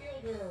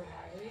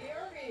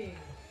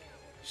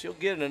 She'll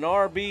get an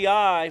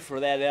RBI for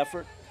that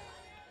effort.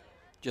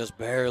 Just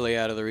barely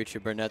out of the reach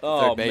of Burnett, the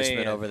third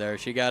baseman over there.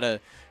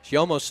 She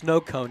almost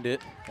snow-coned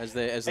it, as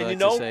they like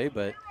to say.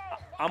 But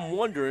I'm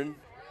wondering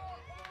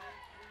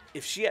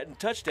if she hadn't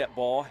touched that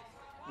ball,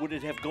 would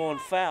it have gone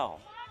foul?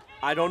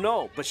 I don't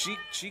know, but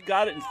she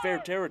got it in fair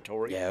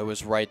territory. Yeah, it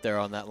was right there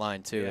on that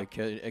line, too.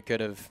 Yeah. It could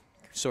have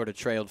sort of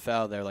trailed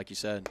foul there, like you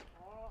said.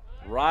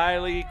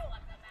 Riley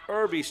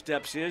Irby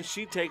steps in.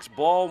 She takes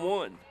ball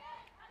 1.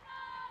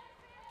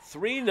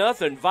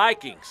 3-0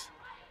 Vikings.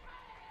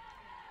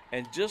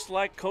 And just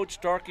like Coach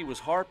Starkey was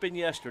harping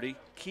yesterday,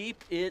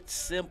 keep it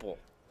simple.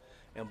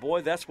 And,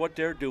 boy, that's what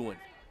they're doing.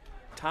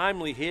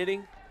 Timely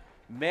hitting,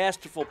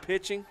 masterful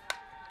pitching.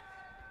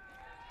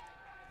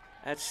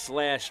 That's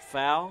slashed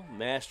foul.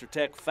 Master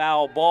Tech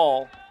foul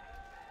ball.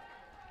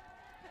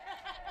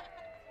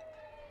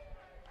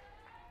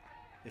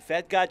 If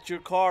that got your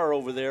car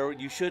over there,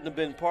 you shouldn't have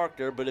been parked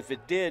there, but if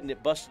it did and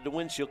it busted the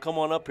windshield, come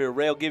on up here.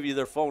 Ray will give you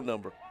their phone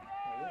number.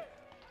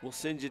 We'll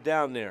send you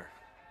down there.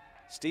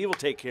 Steve will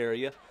take care of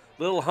you.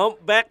 Little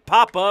humpback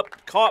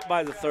pop-up caught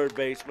by the third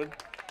baseman.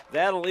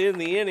 That'll end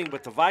the inning,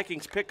 but the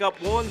Vikings pick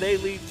up 1. They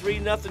lead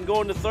 3-0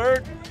 going to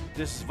third.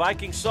 This is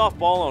Vikings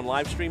softball on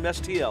Livestream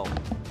STL.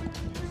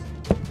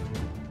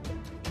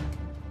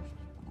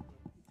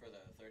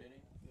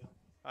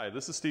 Hi,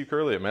 this is Steve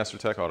Curley at Master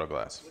Tech Auto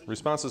Glass.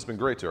 Response has been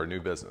great to our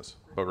new business,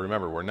 but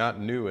remember, we're not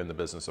new in the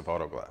business of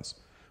auto glass.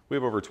 We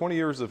have over 20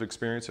 years of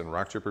experience in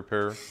rock chip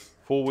repair,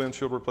 full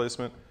windshield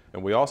replacement,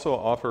 and we also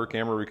offer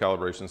camera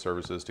recalibration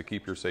services to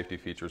keep your safety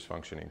features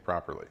functioning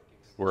properly.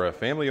 We're a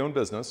family-owned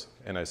business,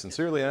 and I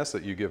sincerely ask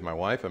that you give my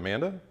wife,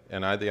 Amanda,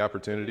 and I the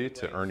opportunity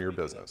to earn your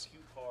business.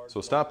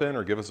 So stop in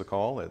or give us a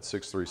call at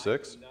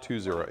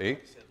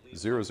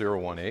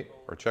 636-208-0018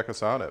 or check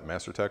us out at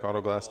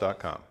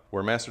mastertechautoglass.com.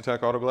 We're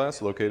MasterTech Auto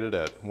Glass, located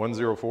at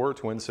 104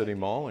 Twin City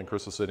Mall in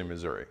Crystal City,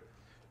 Missouri.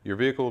 Your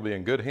vehicle will be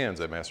in good hands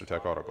at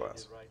MasterTech Auto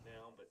Glass.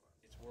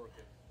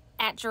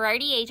 At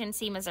Girardi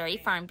Agency Missouri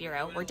Farm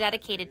Bureau, we're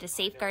dedicated to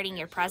safeguarding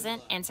your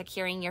present and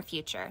securing your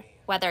future.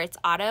 Whether it's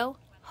auto,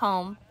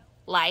 home,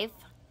 life,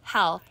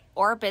 health,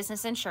 or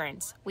business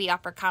insurance, we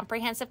offer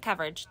comprehensive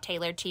coverage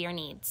tailored to your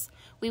needs.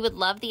 We would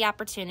love the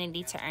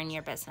opportunity to earn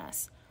your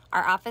business.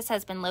 Our office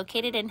has been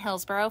located in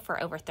Hillsboro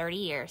for over 30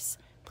 years.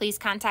 Please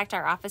contact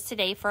our office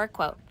today for a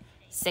quote.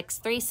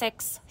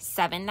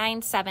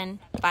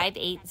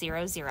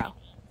 636-797-5800.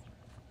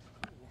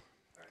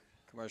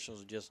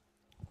 Commercials just.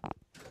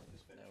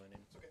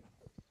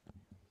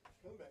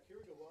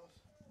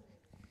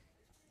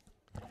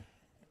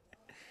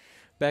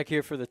 Back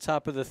here for the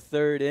top of the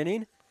third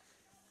inning.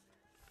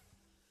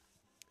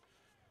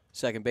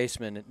 Second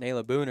baseman,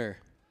 Nayla Booner,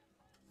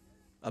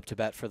 up to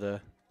bat for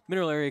the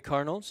Mineral Area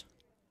Cardinals.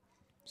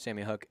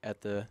 Sammy Huck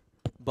at the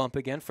bump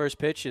again. First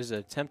pitch is an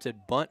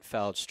attempted bunt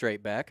fouled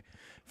straight back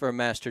for a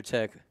Master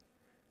Tech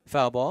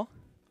foul ball.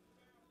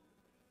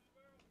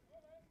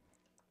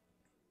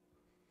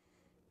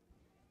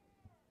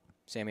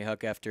 Sammy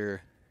Huck,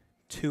 after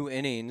 2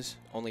 innings,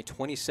 only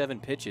 27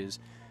 pitches.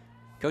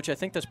 Coach, I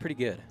think that's pretty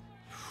good.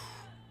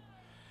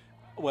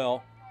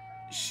 Well,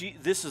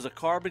 this is a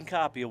carbon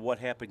copy of what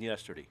happened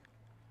yesterday.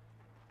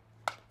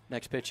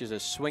 Next pitch is a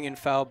swinging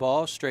foul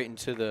ball straight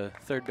into the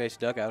third base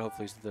dugout.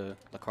 Hopefully the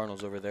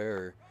Cardinals over there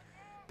are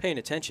paying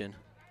attention.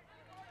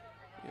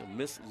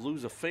 You'll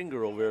lose a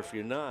finger over there if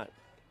you're not.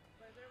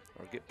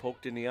 Or get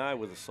poked in the eye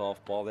with a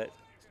softball. That's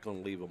going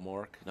to leave a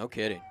mark. No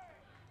kidding.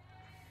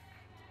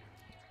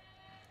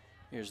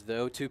 Here's the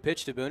 0-2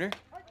 pitch to Booner.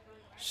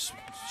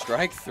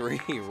 Strike 3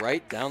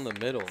 right down the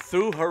middle.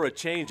 Threw her a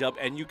changeup,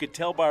 and you could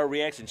tell by her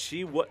reaction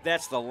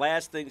that's the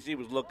last thing she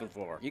was looking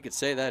for. You could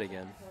say that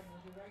again.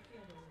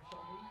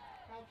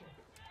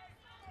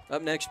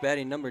 Up next,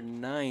 batting number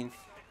 9,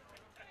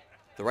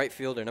 the right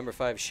fielder, number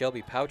 5,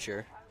 Shelby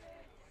Poucher.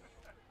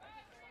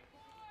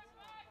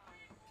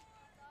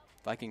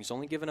 Vikings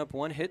only giving up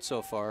 1 hit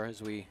so far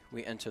as we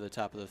enter the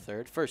top of the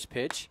third. First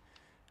pitch,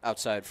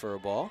 outside for a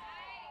ball.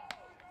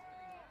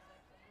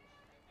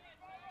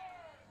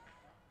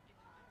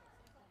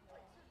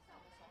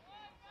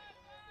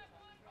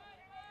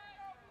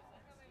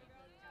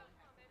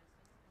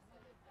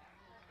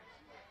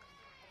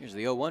 Here's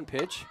the 0-1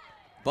 pitch.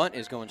 Bunt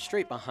is going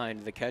straight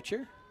behind the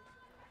catcher.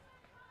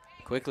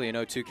 Quickly an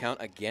 0-2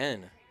 count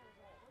again.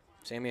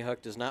 Sammy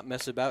Huck does not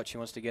mess about. She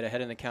wants to get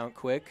ahead in the count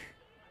quick,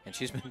 and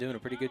she's been doing a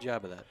pretty good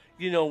job of that.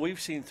 You know,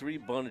 we've seen 3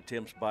 bunt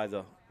attempts by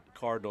the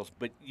Cardinals,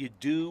 but you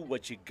do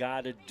what you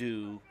got to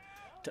do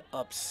to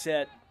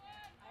upset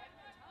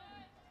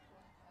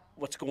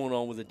what's going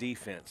on with the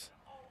defense.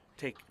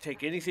 Take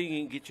anything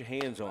you can get your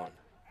hands on.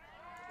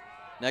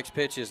 Next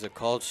pitch is a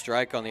called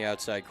strike on the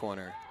outside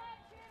corner.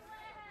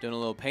 Doing a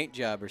little paint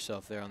job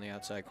herself there on the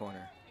outside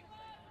corner.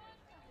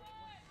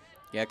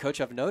 Yeah,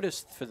 Coach, I've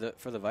noticed for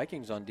the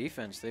Vikings on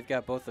defense, they've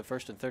got both the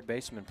first and third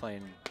baseman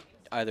playing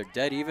either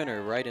dead even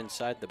or right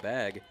inside the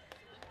bag.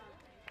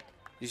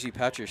 You see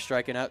Poucher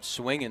striking out,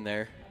 swinging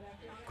there.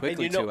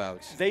 Quickly, and 2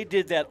 outs. They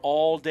did that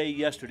all day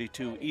yesterday,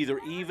 too. Either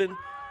even,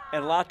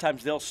 and a lot of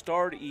times they'll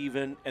start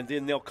even, and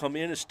then they'll come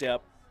in a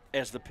step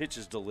as the pitch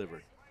is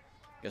delivered.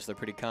 Guess they're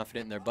pretty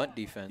confident in their bunt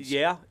defense.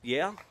 Yeah,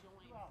 yeah.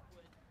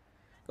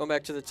 Going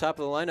back to the top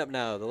of the lineup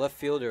now, the left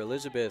fielder,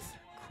 Elizabeth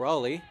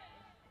Crawley.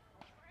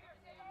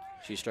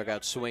 She struck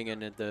out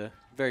swinging at the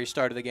very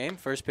start of the game.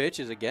 First pitch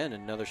is, again,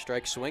 another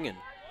strike swinging.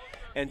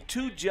 And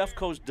to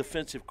Jeffco's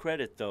defensive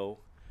credit, though,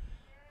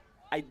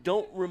 I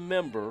don't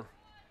remember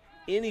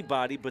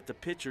anybody but the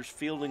pitchers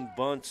fielding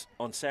bunts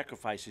on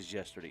sacrifices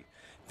yesterday.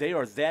 They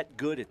are that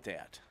good at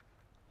that.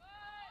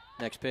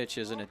 Next pitch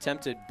is an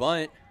attempted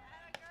bunt.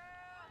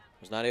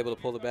 Was not able to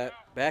pull the bat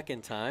back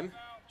in time.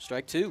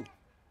 Strike 2.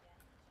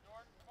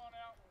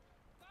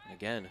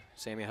 Again,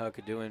 Sammy Huck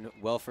doing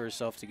well for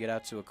herself to get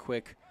out to a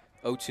quick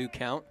 0-2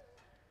 count.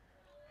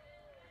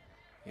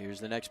 Here's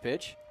the next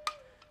pitch.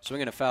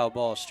 Swinging a foul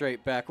ball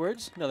straight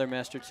backwards. Another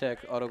Master Tech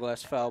Auto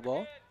Glass foul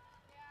ball.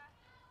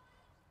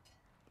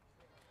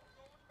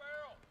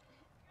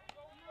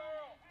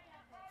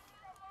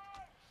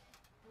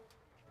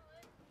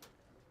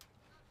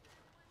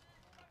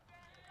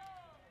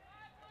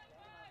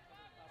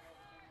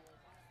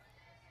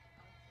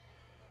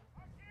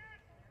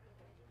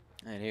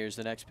 And here's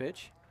the next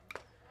pitch.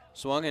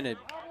 Swung and it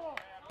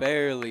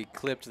barely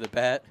clipped the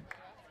bat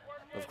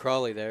of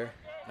Crawley there.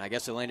 And I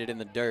guess it landed in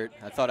the dirt.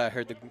 I thought I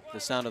heard the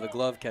sound of the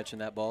glove catching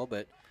that ball,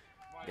 but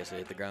I guess it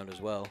hit the ground as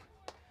well.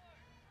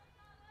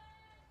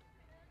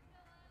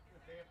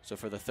 So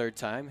for the third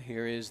time,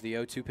 here is the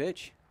 0-2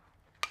 pitch.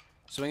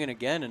 Swinging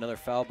again, another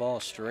foul ball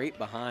straight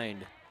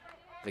behind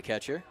the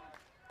catcher,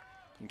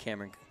 and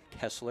Cameron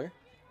Kessler.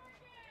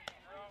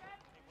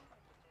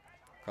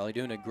 Probably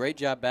doing a great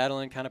job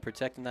battling, kind of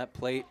protecting that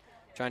plate,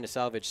 trying to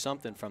salvage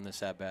something from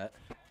this at-bat.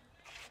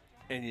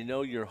 And you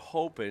know, you're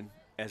hoping,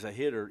 as a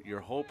hitter, you're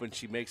hoping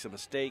she makes a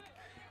mistake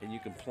and you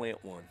can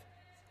plant one.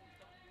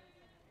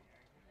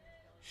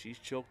 She's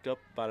choked up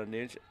about an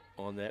inch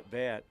on that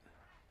bat.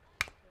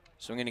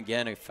 Swinging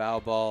again, a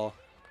foul ball.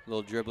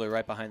 Little dribbler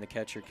right behind the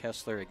catcher,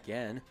 Kessler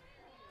again.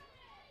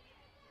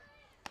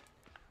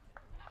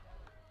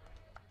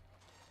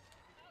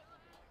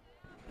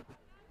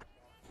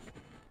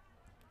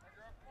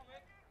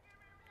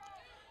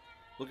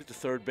 Look at the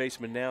third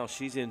baseman now.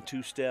 She's in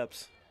 2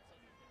 steps.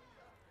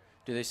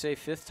 Do they say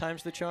 5th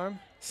time's the charm?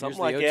 Something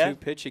Here's like the 0-2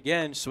 that. pitch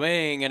again.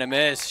 Swing and a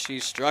miss.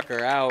 She struck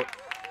her out.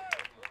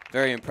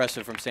 Very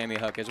impressive from Sammy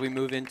Huck. As we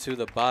move into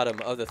the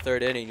bottom of the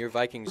 3rd inning, your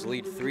Vikings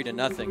lead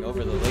 3-0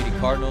 over the Lady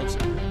Cardinals.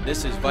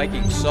 This is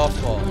Vikings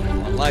softball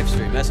on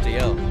Livestream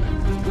STL.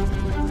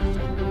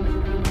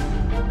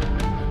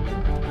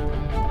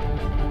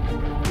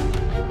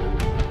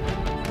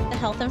 The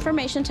Health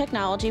Information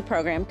Technology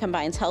program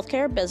combines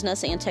healthcare,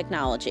 business, and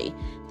technology.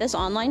 This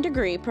online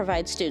degree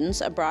provides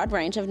students a broad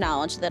range of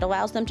knowledge that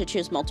allows them to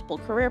choose multiple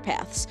career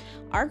paths.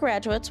 Our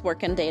graduates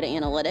work in data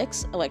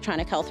analytics,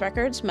 electronic health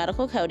records,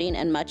 medical coding,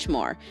 and much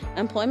more.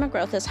 Employment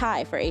growth is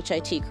high for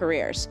HIT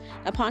careers.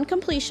 Upon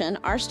completion,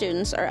 our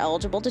students are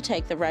eligible to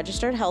take the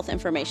Registered Health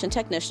Information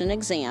Technician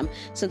exam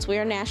since we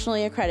are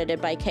nationally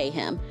accredited by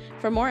CAHIM.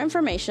 For more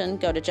information,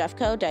 go to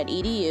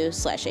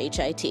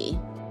jeffco.edu/HIT.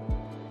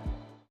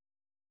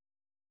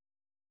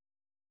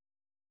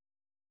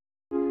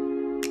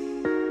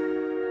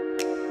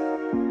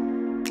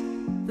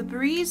 The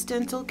Breeze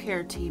Dental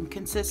Care Team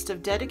consists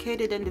of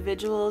dedicated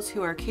individuals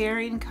who are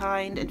caring,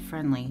 kind, and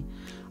friendly.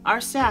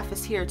 Our staff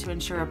is here to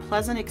ensure a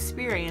pleasant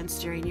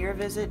experience during your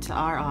visit to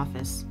our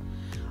office.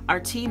 Our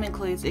team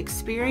includes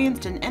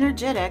experienced and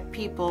energetic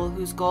people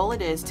whose goal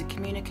it is to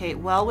communicate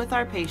well with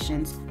our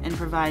patients and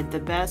provide the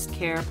best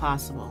care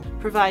possible.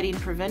 Providing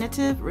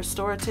preventative,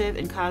 restorative,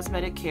 and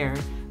cosmetic care.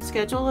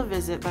 Schedule a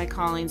visit by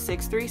calling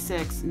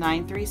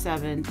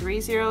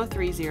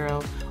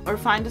 636-937-3030 or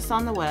find us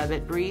on the web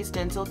at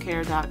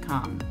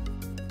breezedentalcare.com.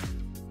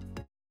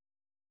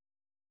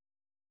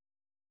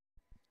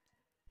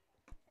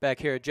 Back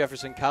here at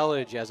Jefferson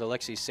College as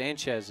Alexi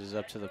Sanchez is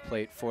up to the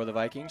plate for the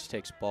Vikings,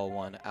 takes ball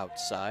 1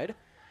 outside.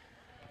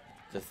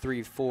 The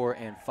 3, 4,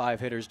 and 5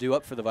 hitters due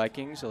up for the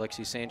Vikings.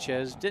 Alexi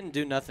Sanchez didn't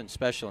do nothing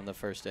special in the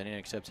 1st inning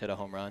except hit a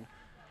home run,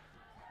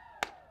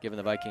 giving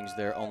the Vikings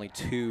their only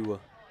 2,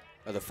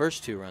 or the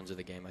first 2 runs of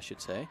the game, I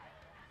should say.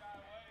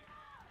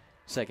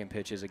 Second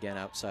pitch is again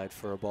outside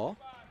for a ball.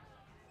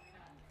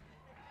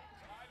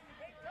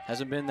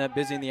 Hasn't been that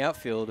busy in the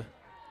outfield,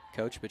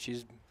 Coach, but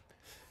she's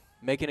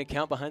making it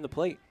count behind the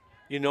plate.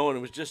 You know, and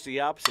it was just the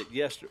opposite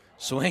yesterday.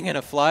 Swing and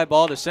a fly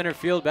ball to center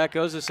field. Back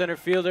goes the center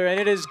fielder, and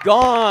it is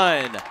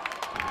gone.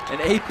 An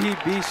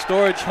APB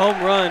Storage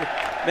home run.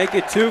 Make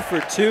it 2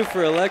 for 2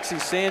 for Alexi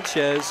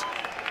Sanchez.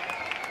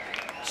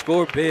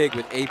 Score big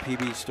with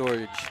APB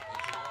Storage.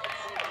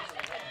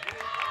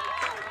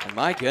 And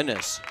my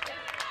goodness.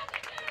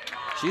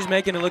 She's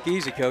making it look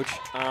easy, Coach.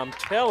 I'm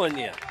telling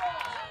you.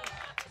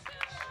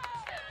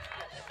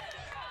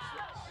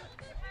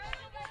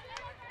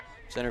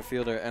 Center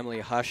fielder Emily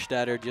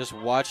Hochstatter just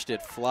watched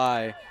it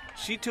fly.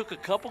 She took a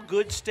couple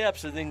good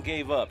steps and then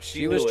gave up.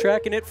 She was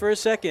tracking it for a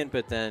second,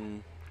 but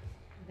then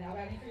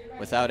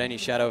without any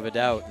shadow of a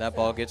doubt, that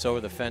ball gets over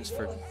the fence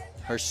for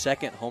her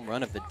 2nd home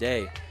run of the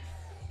day.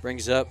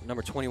 Brings up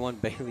number 21,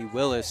 Bailey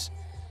Willis.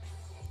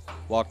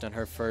 Walked on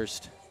her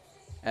first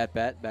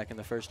at-bat back in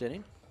the 1st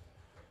inning.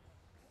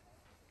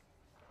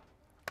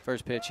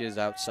 First pitch is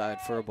outside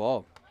for a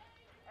ball.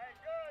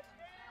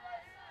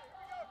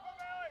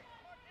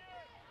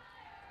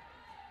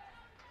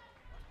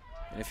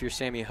 And if you're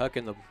Sammy Huck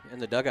in the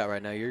dugout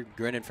right now, you're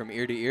grinning from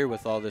ear to ear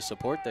with all the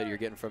support that you're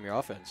getting from your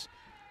offense.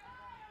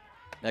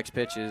 Next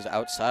pitch is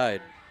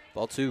outside,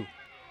 ball 2.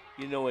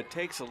 You know, it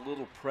takes a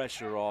little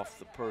pressure off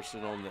the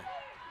person on the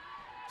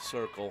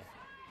circle.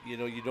 You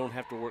know, you don't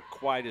have to work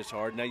quite as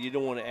hard. Now, you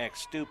don't want to act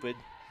stupid,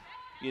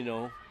 you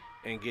know,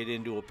 and get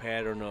into a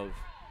pattern of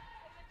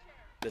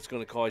that's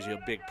going to cause you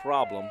a big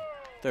problem.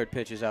 Third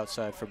pitch is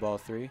outside for ball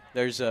 3.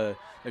 There's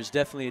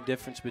definitely a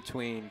difference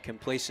between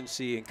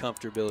complacency and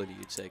comfortability,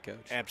 you'd say,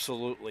 Coach.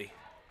 Absolutely.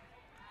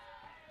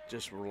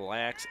 Just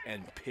relax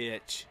and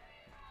pitch.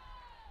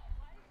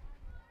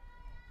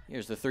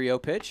 Here's the 3-0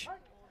 pitch.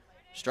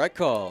 Strike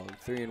call,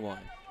 3-1.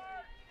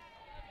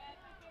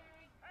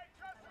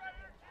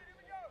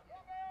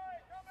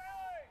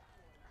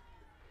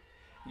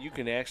 You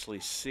can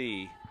actually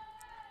see,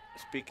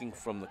 speaking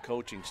from the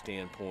coaching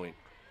standpoint,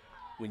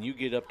 when you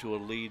get up to a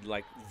lead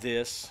like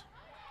this,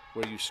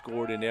 where you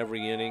scored in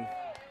every inning.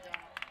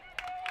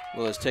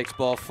 Willis takes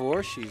ball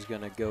 4. She's going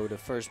to go to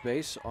first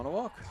base on a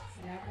walk.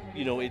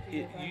 You know,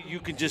 you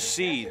can just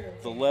see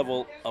the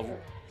level of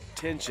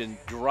tension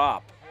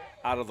drop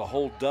out of the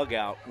whole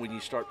dugout when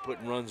you start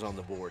putting runs on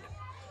the board.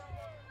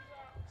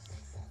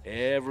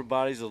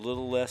 Everybody's a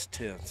little less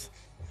tense.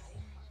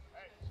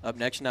 Up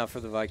next now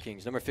for the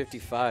Vikings, number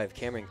 55,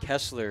 Cameron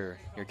Kessler,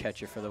 your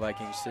catcher for the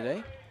Vikings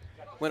today.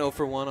 Went 0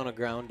 for 1 on a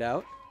ground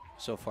out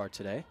so far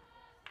today.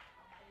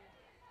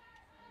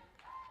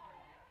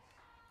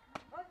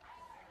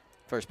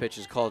 First pitch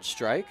is called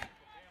strike.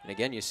 And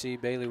again, you see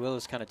Bailey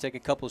Willis kind of take a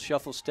couple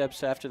shuffle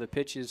steps after the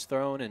pitch is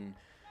thrown and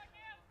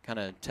kind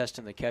of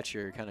testing the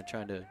catcher, kind of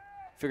trying to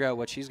figure out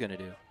what she's going to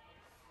do.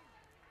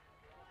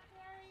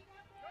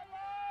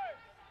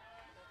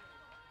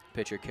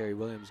 Pitcher Carrie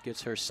Williams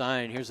gets her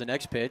sign. Here's the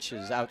next pitch,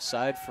 is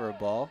outside for a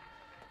ball.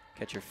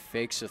 Catcher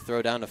fakes a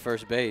throw down to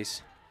first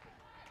base.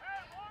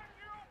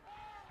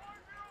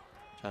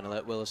 Trying to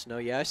let Willis know,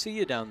 yeah, I see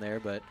you down there,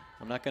 but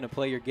I'm not going to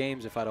play your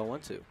games if I don't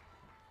want to.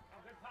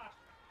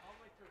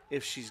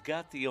 If she's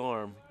got the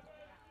arm,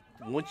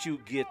 once you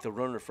get the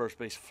runner first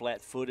base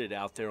flat-footed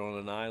out there on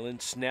an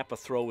island, snap a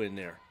throw in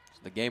there. It's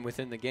the game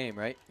within the game,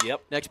 right?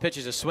 Yep. Next pitch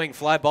is a swing,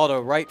 fly ball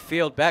to right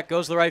field. Back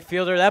goes the right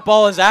fielder. That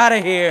ball is out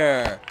of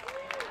here.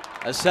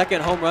 A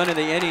second home run in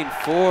the inning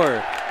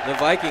for the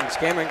Vikings.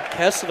 Cameron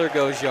Kessler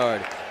goes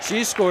yard.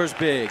 She scores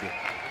big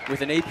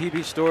with an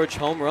APB Storage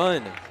home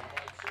run.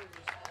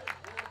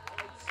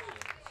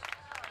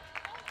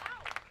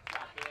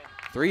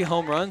 Three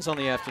home runs on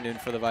the afternoon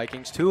for the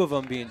Vikings, 2 of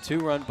them being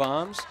 2-run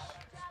bombs.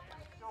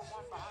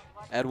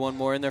 Add one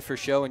more in there for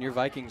show, and your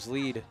Vikings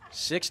lead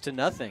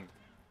 6-0.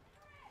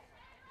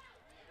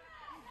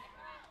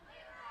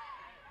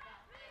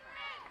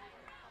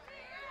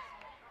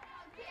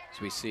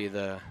 So we see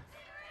the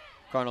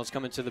Cardinals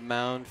coming to the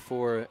mound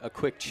for a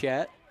quick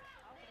chat.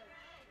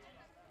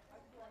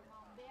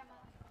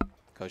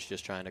 Coach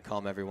just trying to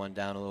calm everyone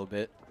down a little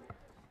bit.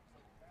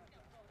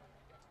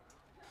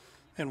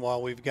 And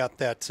while we've got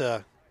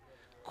that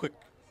quick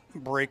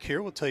break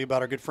here, we'll tell you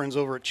about our good friends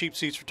over at Cheap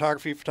Seats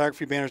Photography,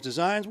 Photography Banners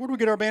Designs. Where do we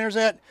get our banners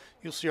at?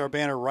 You'll see our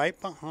banner right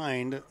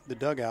behind the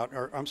dugout,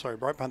 or I'm sorry,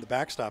 right behind the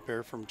backstop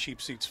there from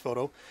Cheap Seats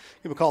Photo.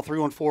 Give them a call,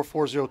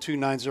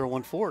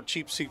 314-402-9014,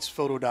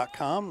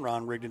 cheapseatsphoto.com.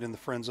 Ron Rigdon and the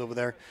friends over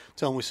there.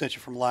 Tell them we sent you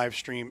from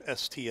Livestream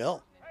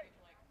STL.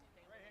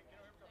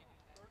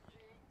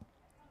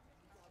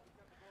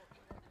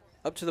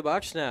 Up to the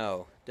box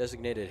now,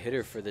 designated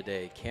hitter for the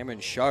day, Cameron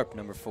Sharp,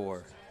 number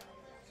 4.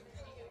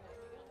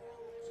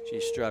 She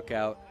struck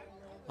out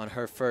on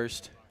her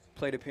first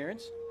plate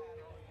appearance.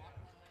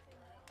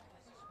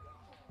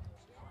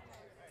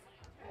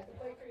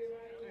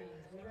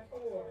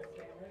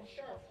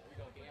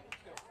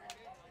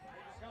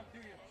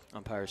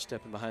 Umpire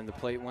stepping behind the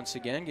plate once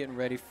again, getting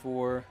ready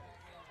for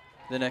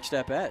the next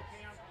at-bat.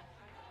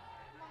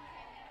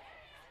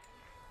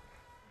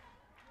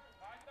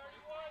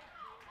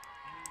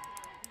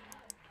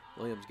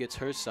 Williams gets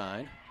her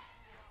sign,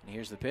 and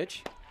here's the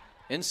pitch.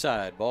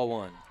 Inside, ball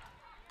 1.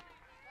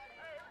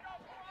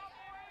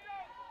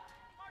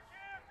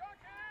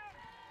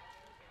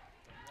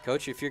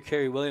 Coach, if you're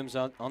Carrie Williams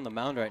on the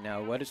mound right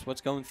now,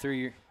 what's going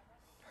through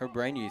her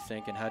brain, do you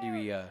think, and how do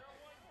you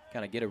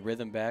kind of get a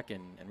rhythm back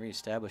and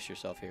reestablish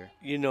yourself here?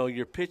 You know,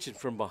 you're pitching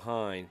from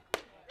behind.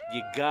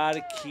 You got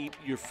to keep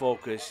your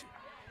focus.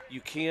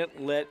 You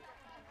can't let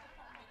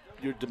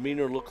your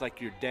demeanor look like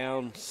you're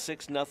down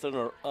 6-0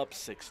 or up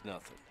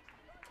 6-0.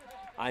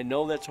 I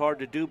know that's hard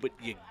to do, but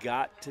you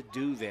got to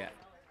do that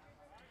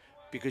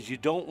because you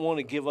don't want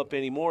to give up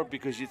anymore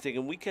because you're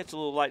thinking, we catch a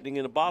little lightning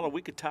in a bottle,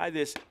 we could tie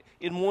this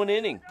in one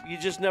inning. You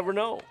just never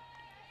know.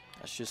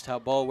 That's just how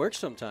ball works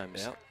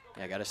sometimes.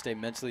 Yeah, got to stay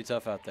mentally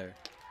tough out there.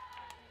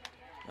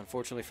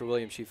 Unfortunately for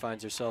Williams, she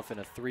finds herself in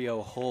a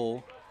 3-0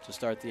 hole to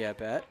start the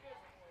at-bat.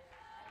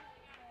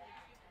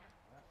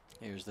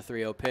 Here's the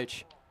 3-0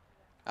 pitch.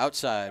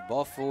 Outside,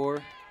 ball 4.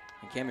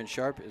 And Cameron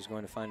Sharp is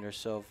going to find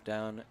herself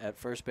down at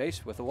first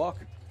base with a walk.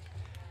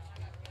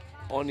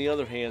 On the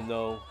other hand,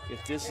 though,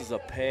 if this is a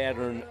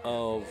pattern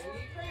of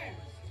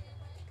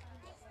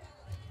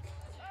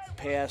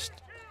past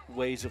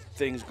ways of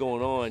things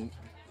going on,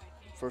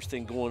 first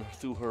thing going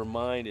through her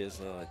mind is,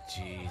 oh,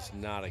 geez,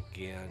 not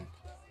again.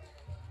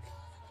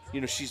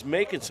 You know, she's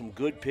making some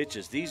good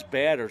pitches. These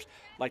batters,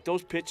 like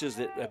those pitches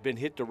that have been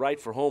hit to right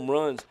for home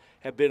runs,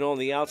 have been on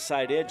the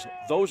outside edge.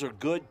 Those are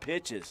good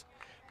pitches.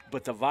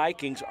 But the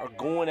Vikings are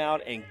going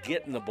out and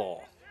getting the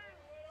ball.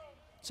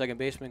 Second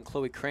baseman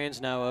Chloe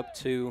Cran's now up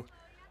to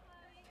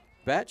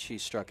bat. She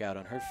struck out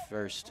on her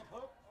first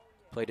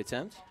plate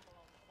attempt.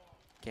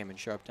 Cameron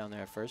Sharp down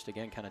there at first.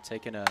 Again, kind of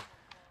taking a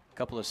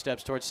couple of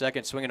steps towards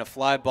second, swinging a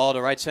fly ball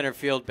to right center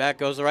field. Back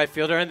goes the right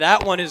fielder, and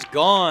that one is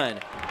gone.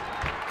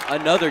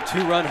 Another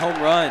 2-run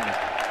home run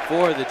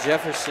for the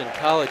Jefferson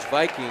College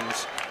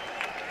Vikings,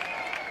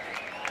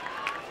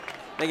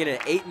 making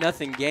it an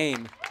 8-0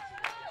 game.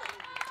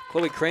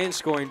 Chloe Crane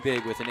scoring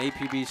big with an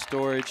APB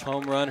Storage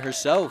home run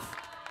herself.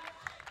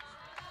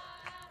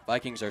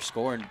 Vikings are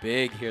scoring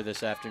big here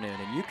this afternoon,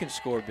 and you can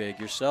score big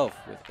yourself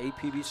with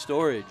APB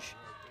Storage.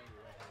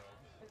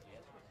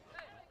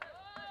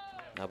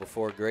 Now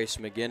before Grace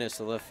McGinnis,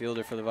 the left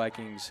fielder for the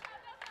Vikings,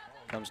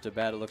 comes to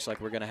bat, it looks like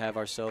we're going to have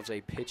ourselves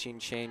a pitching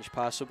change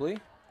possibly.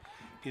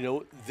 You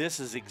know, this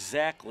is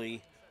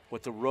exactly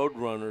what the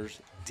Roadrunners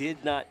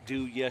did not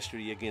do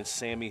yesterday against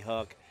Sammy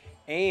Huck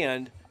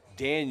and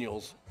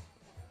Daniels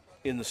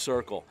in the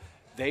circle.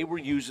 they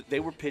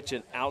were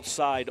pitching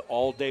outside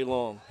all day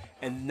long,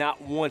 and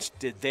not once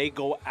did they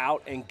go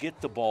out and get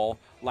the ball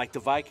like the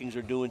Vikings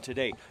are doing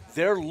today.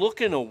 They're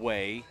looking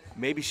away.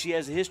 Maybe she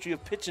has a history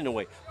of pitching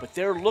away, but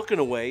they're looking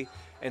away.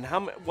 And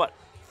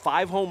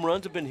 5 home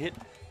runs have been hit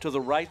to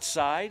the right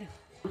side?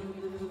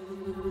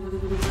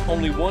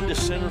 Only 1 to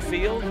center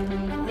field?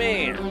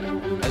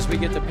 Man. As we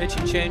get the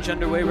pitching change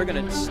underway, we're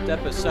going to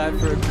step aside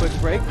for a quick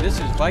break. This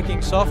is Viking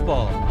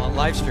Softball on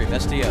Livestream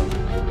STL.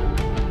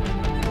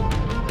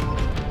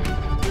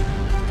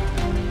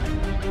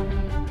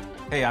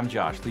 Hey, I'm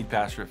Josh, lead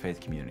pastor at Faith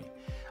Community.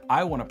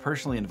 I want to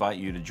personally invite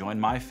you to join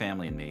my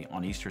family and me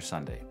on Easter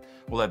Sunday.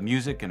 We'll have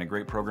music and a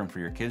great program for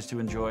your kids to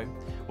enjoy.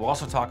 We'll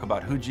also talk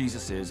about who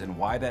Jesus is and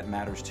why that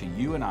matters to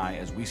you and I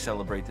as we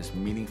celebrate this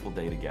meaningful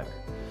day together.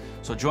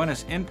 So join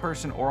us in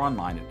person or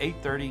online at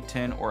 8:30,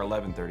 10, or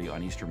 11:30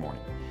 on Easter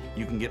morning.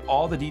 You can get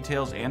all the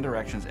details and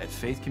directions at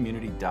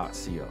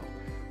faithcommunity.co.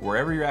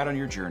 Wherever you're at on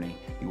your journey,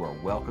 you are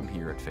welcome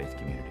here at Faith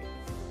Community.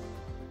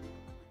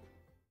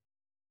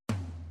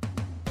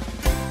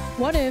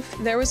 What if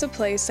there was a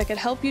place that could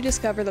help you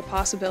discover the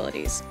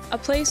possibilities? A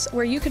place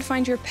where you could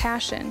find your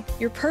passion,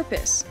 your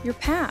purpose, your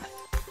path.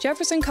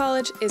 Jefferson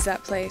College is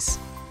that place.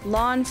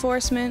 Law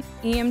enforcement,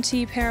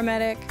 EMT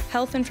paramedic,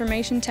 health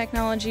information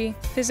technology,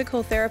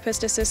 physical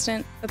therapist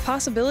assistant, the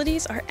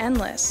possibilities are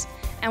endless.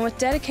 And with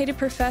dedicated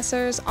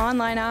professors,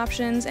 online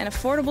options, and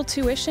affordable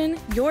tuition,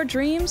 your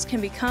dreams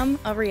can become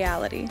a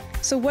reality.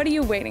 So what are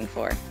you waiting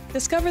for?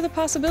 Discover the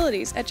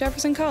possibilities at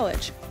Jefferson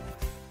College.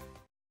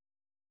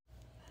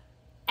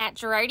 At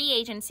Girardi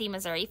Agency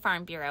Missouri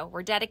Farm Bureau,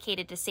 we're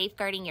dedicated to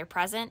safeguarding your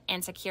present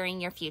and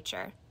securing your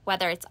future.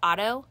 Whether it's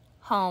auto,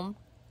 home,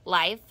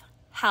 life,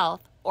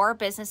 health, or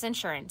business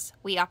insurance,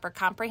 we offer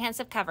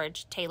comprehensive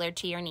coverage tailored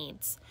to your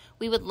needs.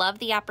 We would love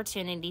the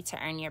opportunity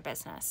to earn your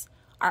business.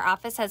 Our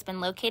office has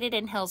been located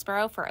in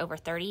Hillsborough for over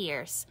 30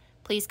 years.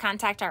 Please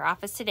contact our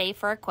office today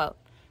for a quote,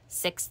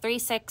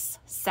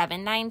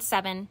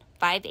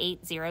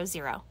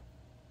 636-797-5800.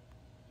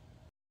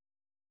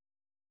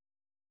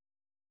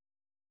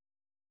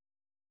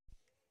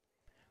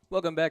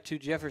 Welcome back to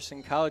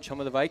Jefferson College, home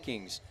of the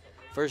Vikings.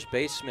 First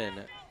baseman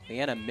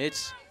Leanna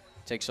Mitz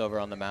takes over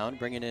on the mound,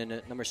 bringing in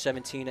number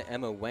 17,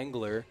 Emma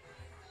Wengler,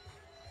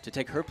 to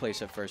take her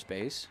place at first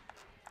base.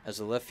 As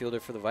the left fielder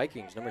for the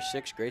Vikings, number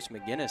 6, Grace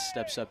McGinnis,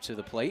 steps up to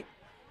the plate.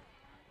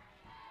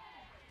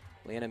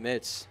 Leanna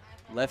Mitz,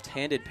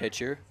 left-handed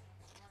pitcher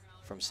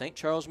from St.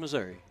 Charles,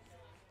 Missouri.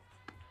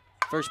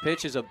 First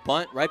pitch is a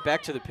bunt right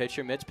back to the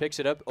pitcher. Mitz picks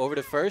it up over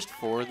to first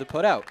for the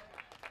putout.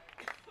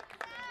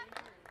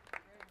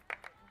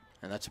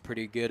 And that's a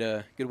pretty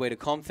good way to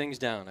calm things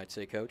down, I'd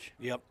say, Coach.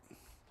 Yep.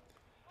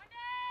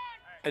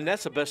 And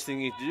that's the best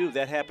thing you can do.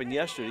 That happened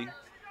yesterday.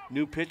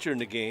 New pitcher in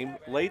the game.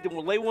 Lay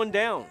one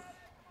down.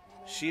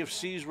 See if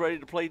C's ready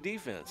to play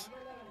defense.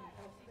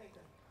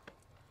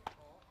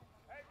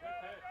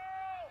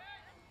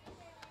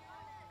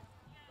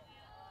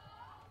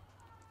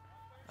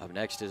 Up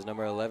next is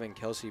number 11,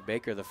 Kelsey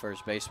Baker, the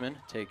first baseman.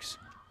 Takes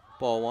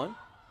ball 1.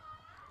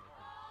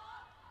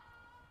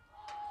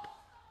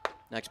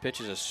 Next pitch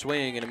is a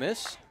swing and a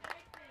miss.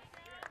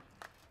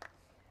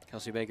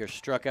 Kelsey Baker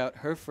struck out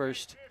her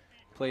first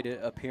plate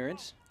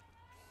appearance.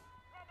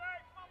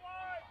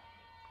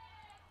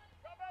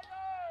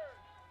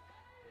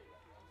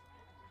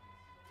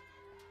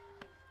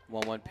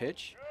 One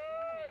pitch.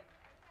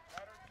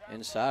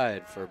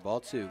 Inside for ball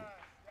 2.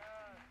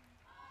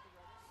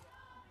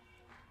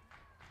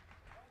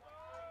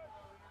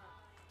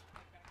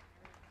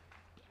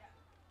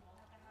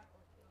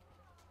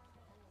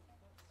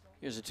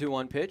 Here's a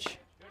 2-1 pitch.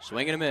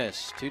 Swing and a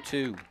miss.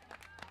 2-2.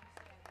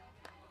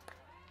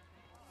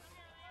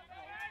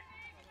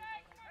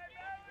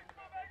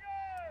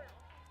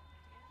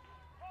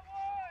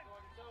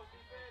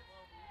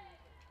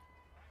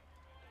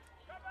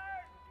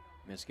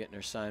 Miss getting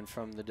her sign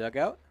from the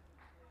dugout.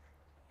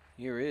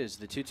 Here is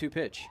the 2-2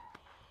 pitch.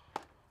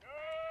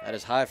 That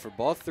is high for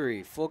ball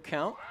 3. Full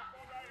count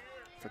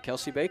for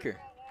Kelsey Baker.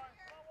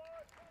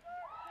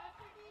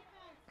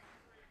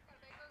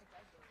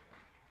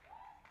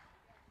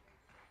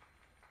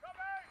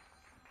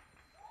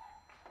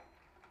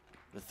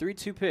 The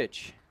 3-2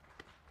 pitch.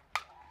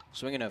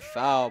 Swinging a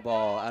foul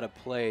ball out of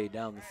play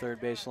down the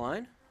third base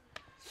line.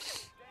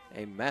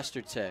 A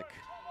Master Tech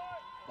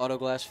auto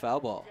glass foul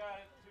ball.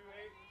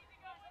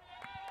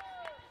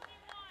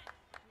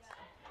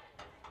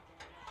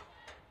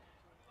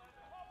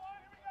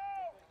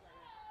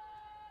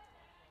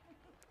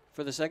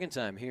 For the second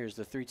time, here's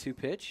the 3-2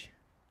 pitch.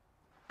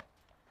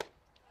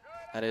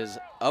 That is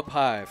up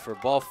high for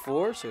ball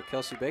 4, so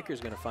Kelsey Baker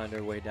is going to find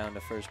her way down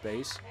to first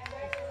base.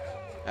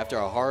 After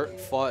a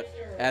hard-fought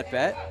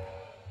at-bat,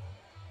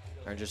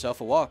 earns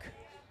herself a walk.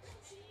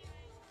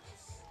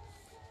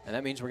 And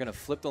that means we're going to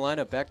flip the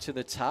lineup back to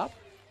the top.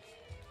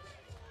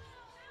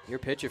 Your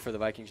pitcher for the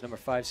Vikings, number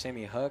 5,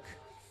 Sammy Huck,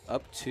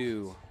 up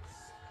to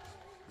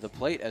the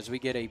plate as we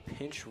get a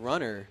pinch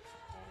runner.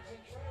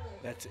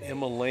 That's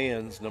Emma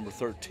Lands, number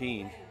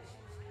 13.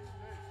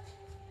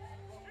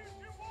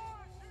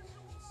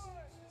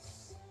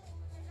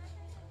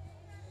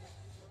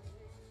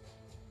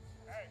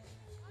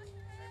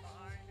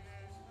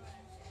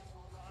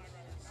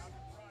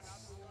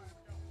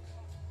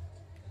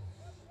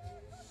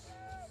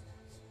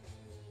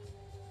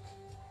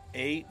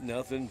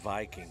 8-0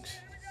 Vikings.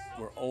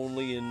 We're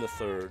only in the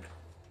third.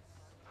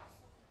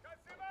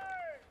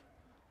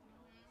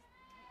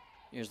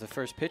 Here's the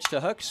first pitch to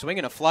Huck,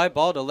 swinging a fly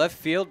ball to left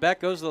field. Back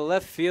goes the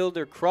left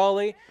fielder,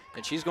 Crawley,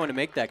 and she's going to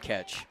make that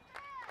catch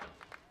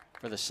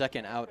for the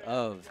second out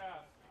of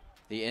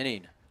the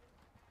inning.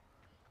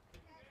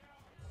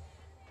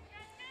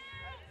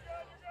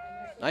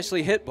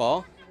 Nicely hit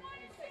ball,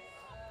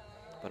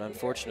 but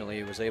unfortunately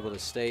he was able to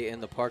stay in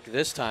the park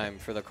this time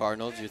for the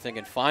Cardinals. You're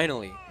thinking,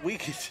 finally. We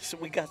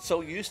got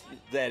so used to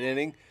that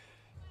inning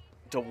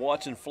to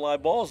watching fly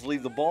balls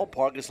leave the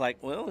ballpark. It's like,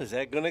 well, is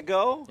that going to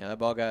go? Yeah, that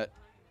ball got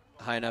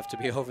high enough to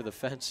be over the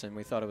fence, and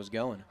we thought it was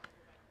going.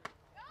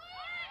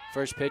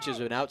 First pitch is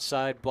an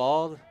outside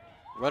ball.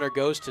 Runner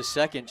goes to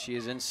second. She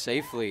is in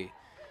safely.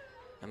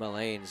 Emma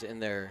Lane's in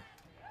there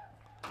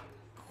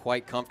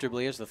quite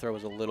comfortably as the throw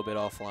was a little bit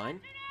offline.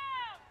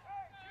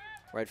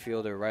 Right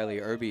fielder Riley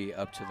Irby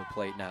up to the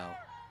plate now.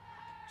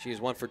 She is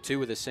 1 for 2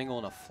 with a single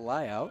and a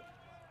fly out.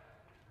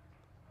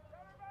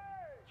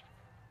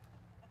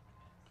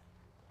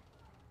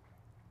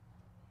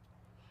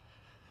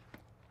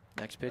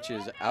 Next pitch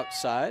is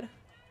outside.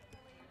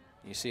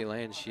 You see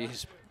Lane,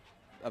 she's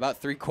about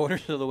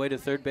 3/4 of the way to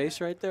third base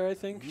right there, I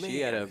think. Man.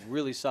 She had a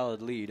really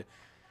solid lead.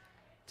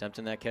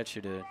 Tempting that catcher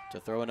to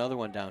throw another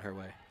one down her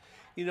way.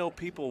 You know,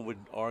 people would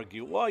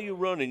argue, why are you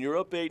running? You're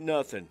up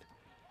 8-0.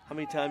 How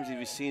many times have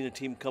you seen a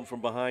team come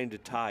from behind to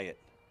tie it?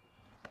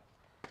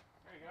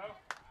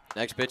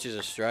 Next pitch is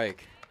a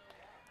strike.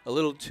 A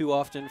little too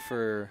often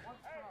for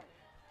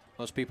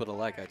most people to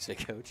like, I'd say,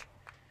 Coach.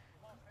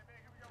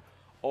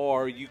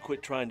 Or you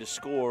quit trying to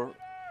score,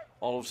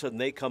 all of a sudden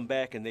they come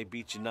back and they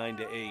beat you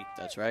 9-8.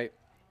 That's right.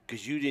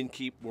 Because you didn't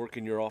keep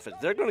working your offense.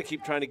 They're going to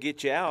keep trying to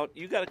get you out.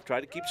 You got to try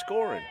to keep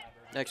scoring.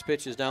 Next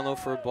pitch is down low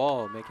for a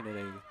ball, making it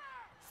a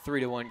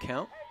 3-1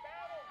 count.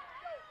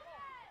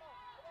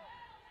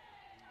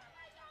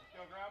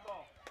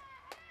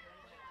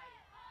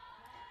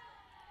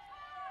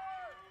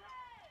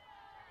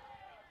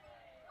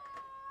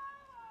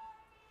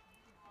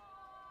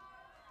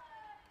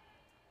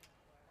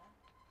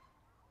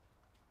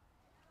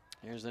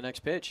 Here's the next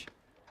pitch.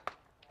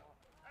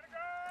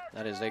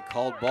 That is a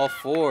called ball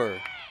 4.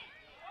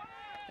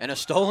 And a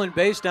stolen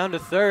base down to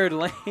third.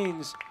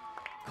 Lanes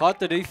caught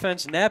the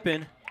defense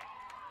napping.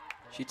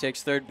 She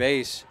takes third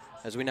base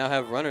as we now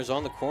have runners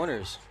on the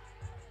corners.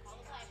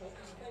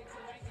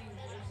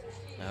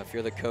 Now, if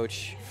you're the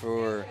coach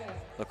for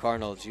the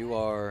Cardinals, you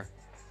are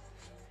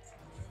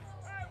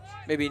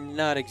maybe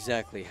not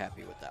exactly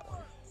happy with that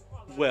one.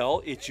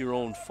 Well, it's your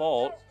own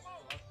fault.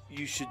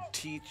 You should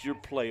teach your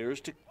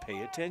players to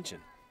pay attention.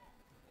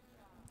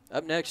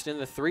 Up next in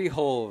the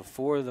 3-hole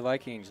for the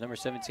Vikings, number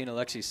 17,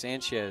 Alexi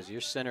Sanchez, your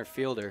center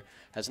fielder,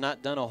 has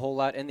not done a whole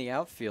lot in the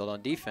outfield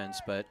on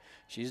defense, but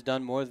she's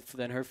done more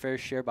than her fair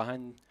share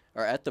behind,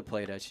 or at the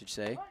plate, I should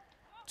say.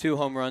 2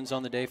 home runs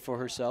on the day for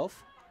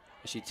herself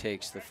as she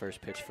takes the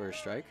first pitch for a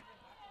strike.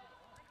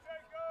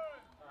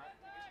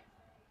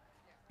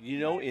 You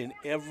know, in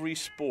every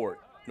sport,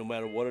 no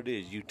matter what it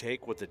is, you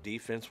take what the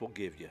defense will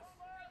give you.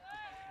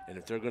 And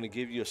if they're going to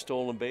give you a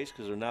stolen base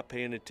because they're not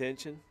paying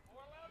attention,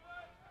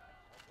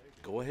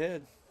 go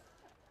ahead.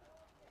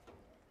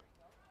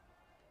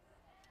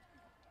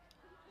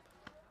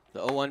 The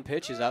 0-1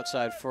 pitch is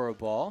outside for a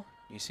ball.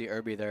 You see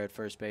Irby there at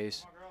first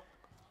base,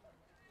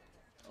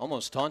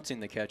 almost taunting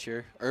the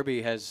catcher.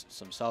 Irby has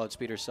some solid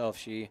speed herself.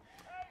 She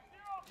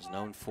is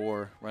known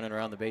for running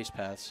around the base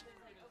paths.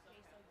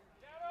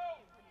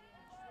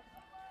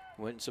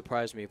 Wouldn't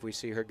surprise me if we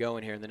see her go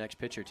in here in the next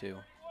pitch or two,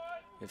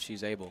 if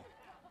she's able.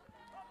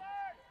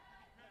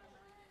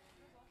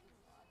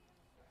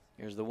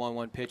 Here's the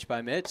 1-1 pitch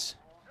by Mitz.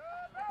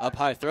 Up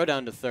high, throw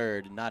down to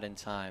third, not in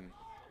time.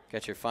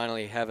 Catcher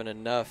finally having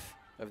enough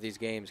of these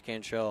games.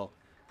 Cantrell.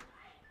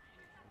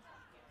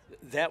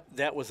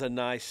 That was a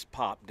nice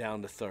pop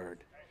down to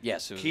third.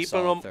 Yes, it was a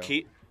solid throw.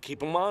 Keep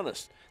them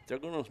honest. They're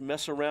going to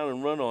mess around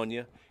and run on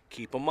you.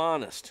 Keep them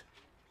honest.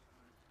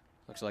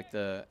 Looks like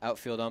the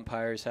outfield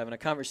umpire is having a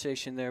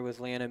conversation there with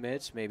Leanna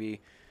Mitz,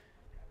 maybe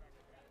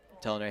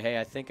telling her, hey,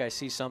 I think I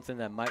see something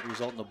that might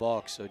result in the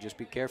balk, so just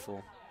be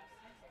careful.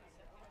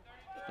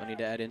 Don't need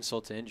to add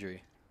insult to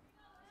injury.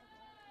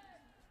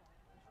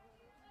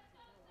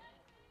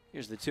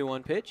 Here's the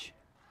 2-1 pitch.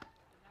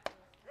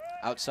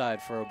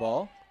 Outside for a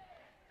ball.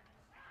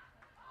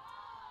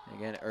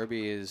 Again,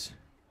 Irby is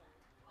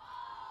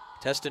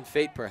testing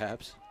fate,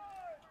 perhaps.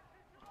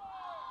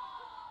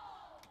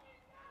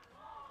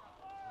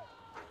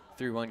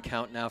 3-1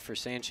 count now for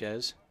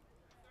Sanchez.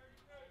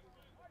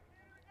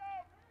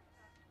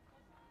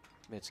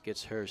 Mitz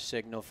gets her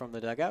signal from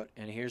the dugout,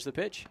 and here's the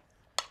pitch.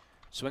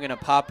 Swinging a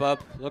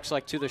pop-up, looks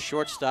like to the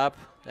shortstop.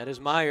 That is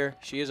Meyer.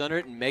 She is under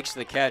it and makes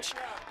the catch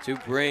to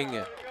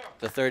bring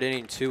the third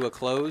inning to a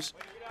close,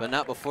 but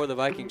not before the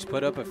Vikings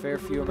put up a fair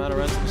few amount of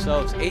runs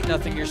themselves.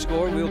 8-0 your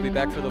score. We will be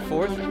back for the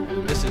fourth.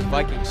 This is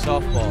Vikings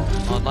softball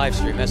on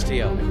Livestream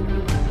STL.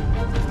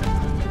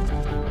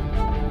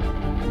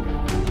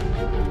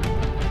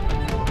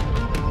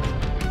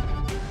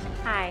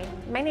 Hi,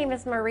 my name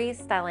is Marie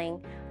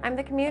Stelling. I'm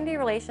the Community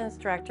Relations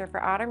Director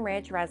for Autumn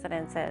Ridge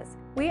Residences.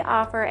 We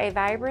offer a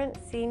vibrant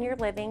senior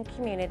living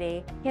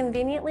community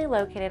conveniently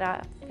located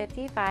off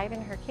 55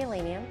 in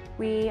Herculaneum.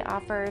 We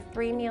offer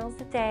 3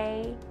 meals a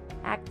day,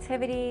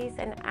 activities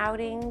and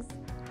outings.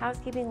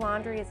 Housekeeping,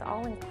 laundry is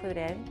all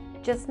included.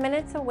 Just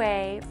minutes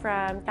away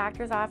from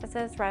doctor's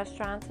offices,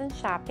 restaurants, and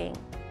shopping.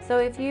 So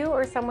if you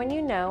or someone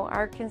you know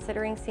are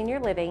considering senior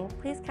living,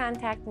 please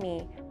contact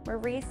me,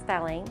 Marie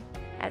Stelling,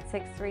 at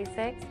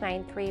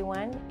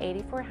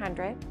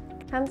 636-931-8400.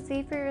 Come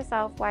see for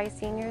yourself why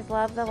seniors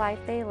love the life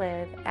they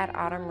live at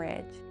Autumn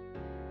Ridge.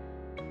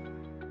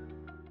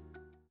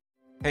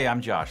 Hey,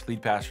 I'm Josh,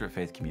 lead pastor at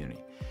Faith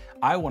Community.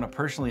 I want to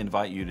personally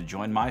invite you to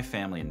join my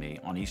family and me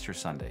on Easter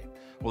Sunday.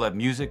 We'll have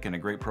music and a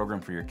great program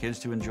for your kids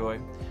to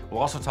enjoy. We'll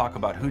also talk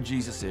about who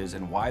Jesus is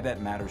and why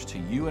that matters to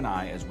you and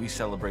I as we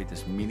celebrate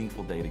this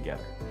meaningful day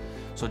together.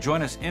 So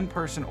join us in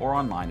person or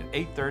online at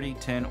 8:30,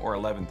 10, or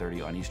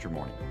 11:30 on Easter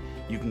morning.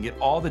 You can get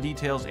all the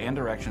details and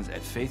directions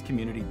at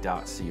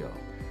faithcommunity.co.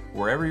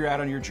 Wherever you're at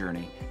on your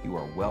journey, you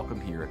are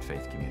welcome here at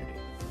Faith Community.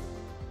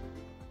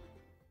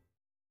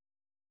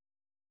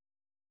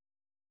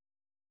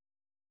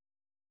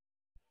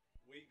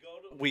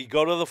 We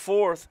go to the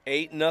fourth,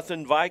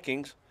 8-0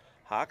 Vikings.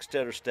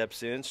 Hochstetter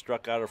steps in,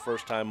 struck out her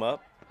first time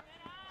up.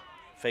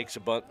 Fakes a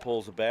bunt,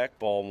 pulls it back,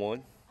 ball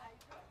 1.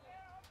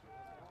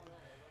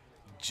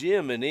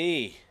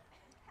 Jiminy.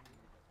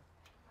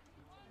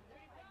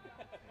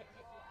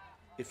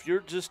 If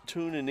you're just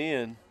tuning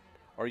in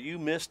or you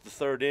missed the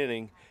third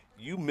inning,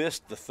 you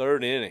missed the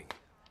third inning.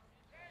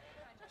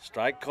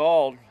 Strike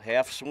called,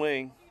 half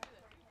swing.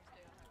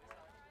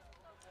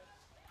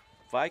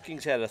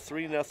 Vikings had a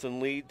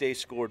 3-0 lead. They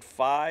scored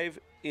 5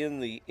 in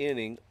the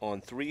inning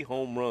on 3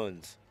 home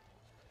runs.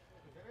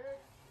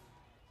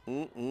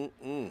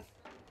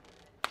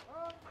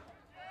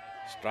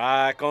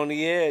 Strike on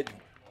the edge.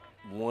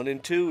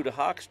 1-2 to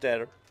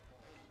Hochstetter.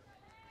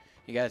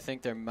 You got to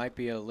think there might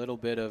be a little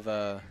bit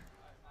of,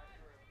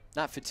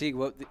 not fatigue,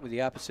 what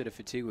the opposite of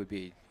fatigue would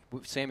be.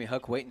 With Sammy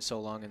Huck waiting so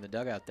long in the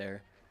dugout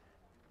there,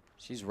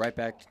 she's right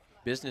back to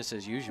business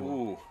as usual.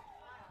 Ooh,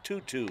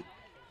 2-2.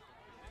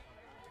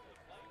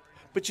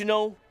 But you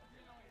know,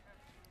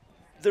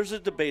 there's a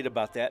debate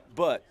about that,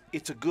 but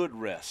it's a good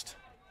rest.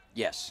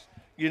 Yes.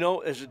 You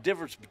know, there's a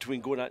difference between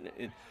going out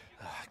and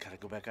I got to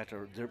go back out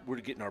there.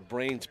 We're getting our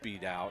brains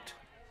beat out.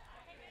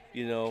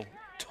 You know,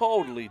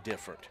 totally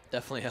different.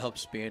 Definitely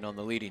helps being on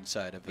the leading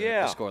side of a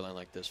scoreline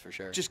like this for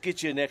sure. Just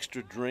get you an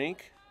extra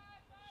drink,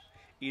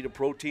 eat a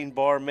protein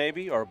bar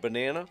maybe, or a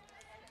banana,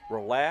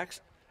 relax,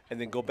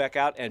 and then go back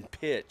out and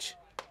pitch.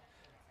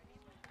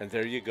 And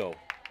there you go.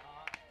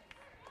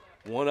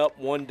 1 up,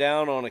 1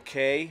 down on a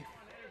K.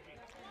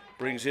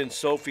 Brings in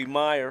Sophie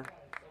Meyer,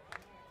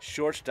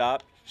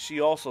 shortstop.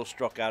 She also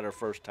struck out her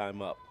first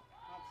time up.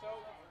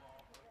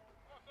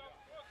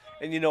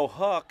 And you know,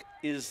 Huck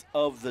is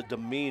of the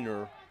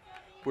demeanor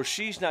where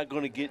she's not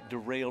going to get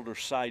derailed or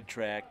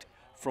sidetracked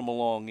from a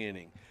long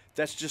inning.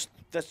 That's just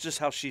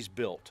how she's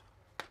built.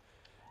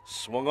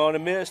 Swung on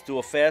and missed to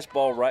a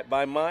fastball right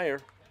by Meyer.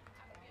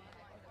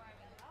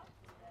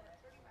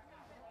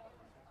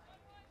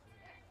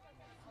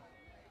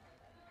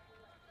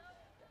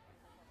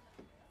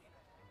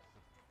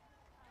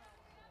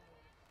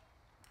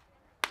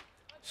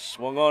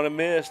 Swung on and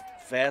missed.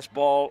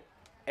 Fastball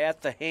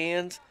at the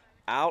hands,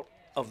 out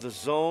of the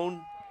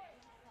zone.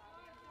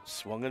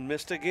 Swung and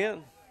missed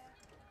again.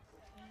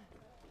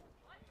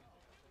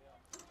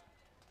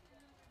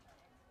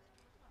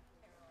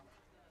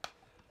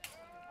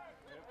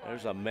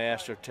 There's a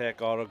Master Tech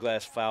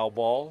Autoglass foul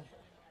ball.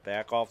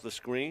 Back off the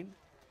screen.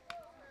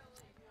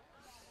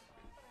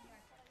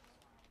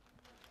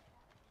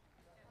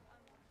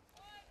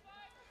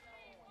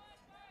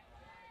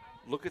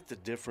 Look at the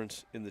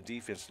difference in the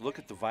defense. Look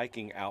at the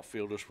Viking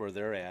outfielders where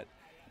they're at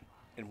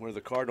and where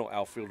the Cardinal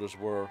outfielders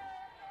were.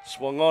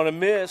 Swung on and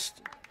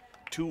missed.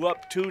 2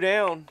 up, 2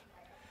 down.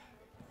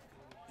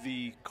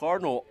 The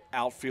Cardinal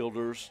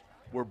outfielders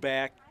were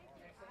back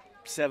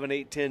 7,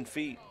 8, 10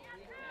 feet.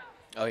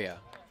 Oh, yeah.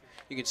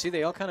 You can see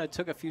they all kind of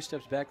took a few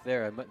steps back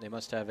there. They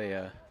must have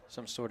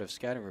some sort of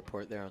scouting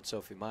report there on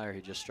Sophie Meyer,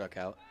 who just struck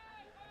out.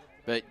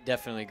 But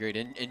definitely agreed.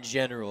 In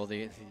general,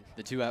 the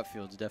two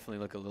outfields definitely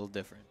look a little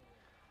different.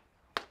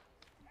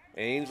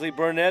 Ainsley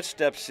Burnett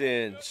steps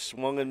in,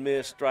 swung and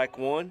missed, strike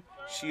 1.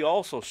 She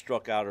also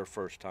struck out her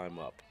first time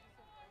up.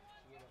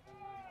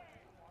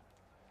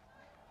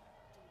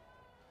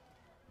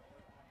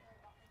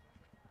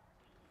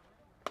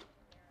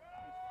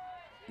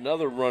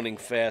 Another running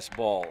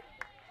fastball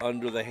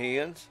under the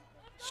hands,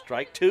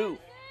 strike 2.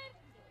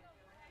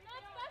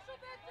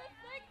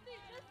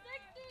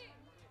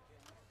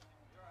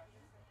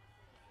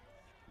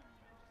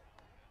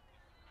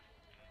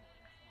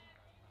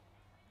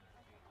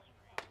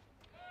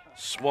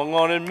 Swung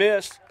on and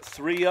missed.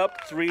 3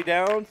 up, 3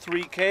 down,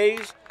 3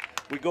 Ks.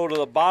 We go to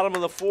the bottom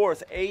of the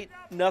 4th,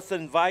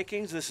 8-0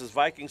 Vikings. This is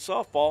Viking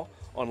softball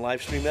on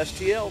Livestream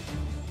STL.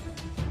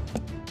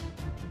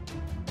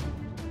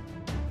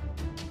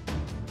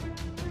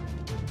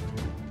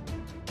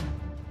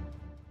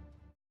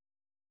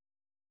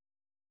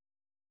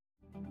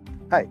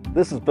 Hi,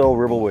 this is Bill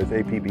Ribble with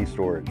APB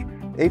Storage.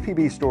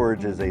 APB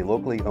Storage is a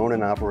locally owned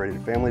and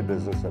operated family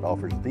business that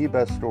offers the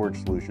best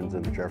storage solutions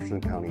in the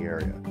Jefferson County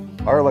area.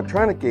 Our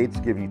electronic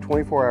gates give you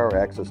 24-hour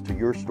access to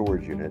your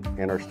storage unit,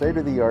 and our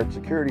state-of-the-art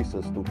security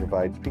system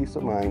provides peace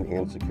of mind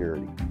and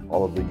security.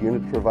 All of the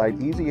units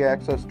provide easy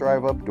access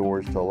drive-up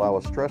doors to allow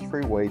a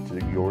stress-free way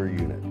to your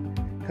unit.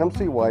 Come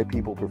see why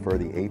people prefer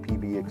the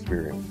APB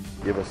experience.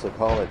 Give us a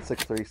call at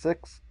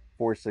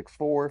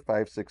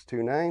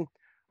 636-464-5629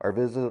 or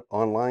visit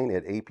online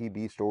at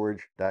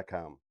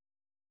apbstorage.com.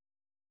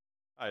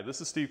 Hi,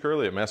 this is Steve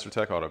Curley at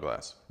MasterTech Auto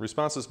Glass.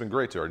 Response has been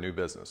great to our new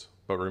business,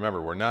 but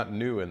remember, we're not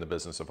new in the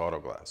business of auto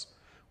glass.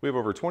 We have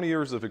over 20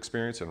 years of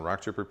experience in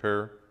rock chip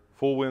repair,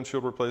 full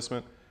windshield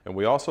replacement, and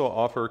we also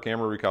offer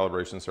camera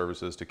recalibration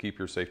services to keep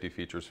your safety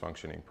features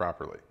functioning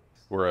properly.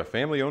 We're a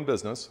family-owned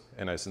business,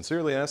 and I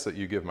sincerely ask that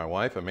you give my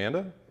wife,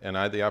 Amanda, and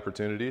I the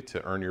opportunity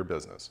to earn your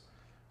business.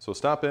 So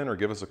stop in or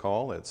give us a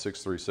call at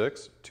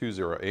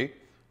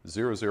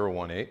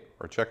 636-208-0018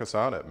 or check us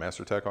out at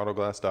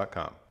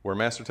mastertechautoglass.com. We're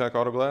MasterTech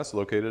Auto Glass,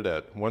 located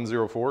at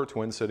 104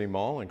 Twin City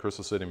Mall in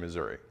Crystal City,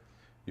 Missouri.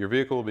 Your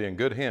vehicle will be in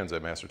good hands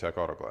at MasterTech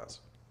Auto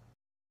Glass.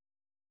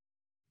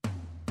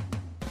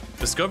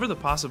 Discover the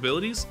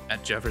possibilities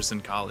at Jefferson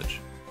College.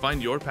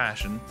 Find your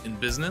passion in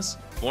business,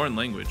 foreign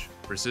language,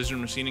 precision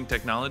machining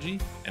technology,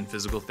 and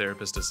physical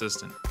therapist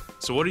assistant.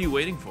 So what are you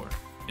waiting for?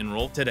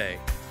 Enroll today.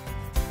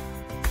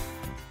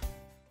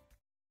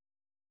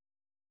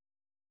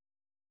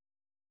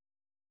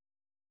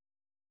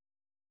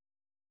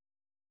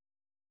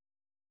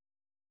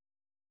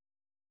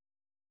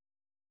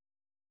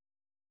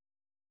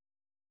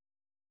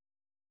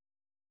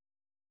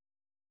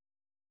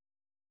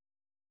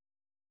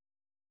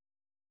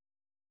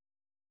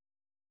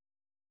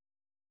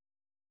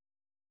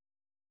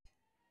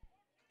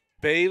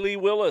 Bailey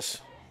Willis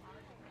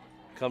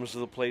comes to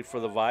the plate for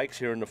the Vikes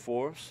here in the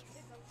fourth.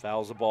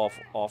 Fouls the ball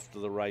off to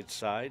the right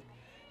side.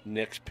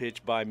 Next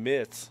pitch by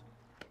Mitz.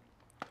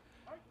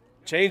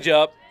 Change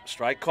up.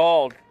 Strike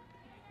called.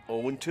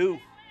 0-2.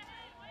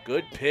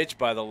 Good pitch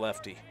by the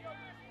lefty.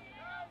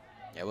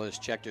 Yeah, Willis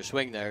checked her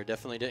swing there.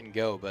 Definitely didn't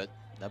go, but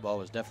that ball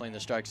was definitely in the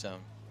strike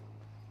zone.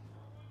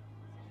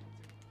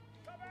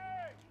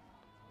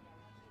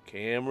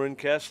 Cameron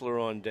Kessler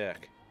on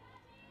deck.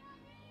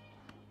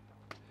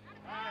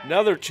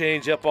 Another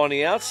change up on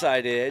the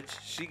outside edge.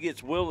 She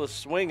gets Willis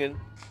swinging,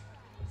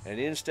 and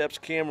in steps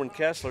Cameron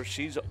Kessler.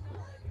 She's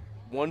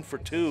 1 for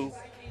 2.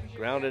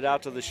 Grounded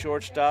out to the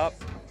shortstop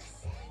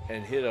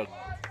and hit a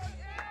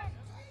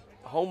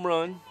home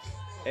run,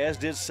 as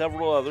did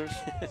several others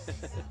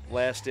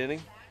last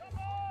inning.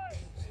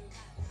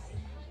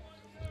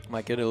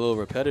 Might get a little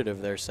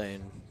repetitive there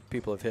saying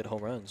people have hit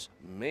home runs.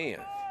 Man.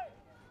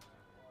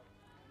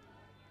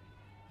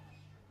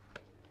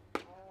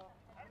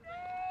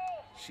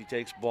 She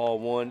takes ball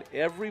 1.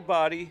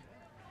 Everybody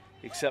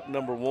except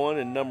number 1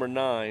 and number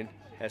 9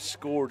 has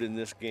scored in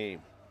this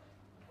game.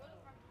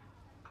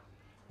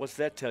 What's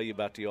that tell you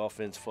about the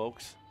offense,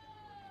 folks?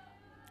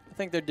 I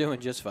think they're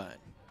doing just fine.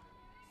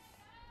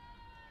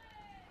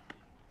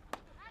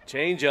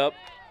 Change up,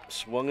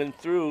 swung and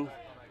through.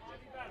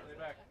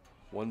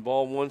 1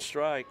 ball, 1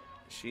 strike.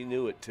 She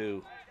knew it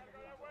too.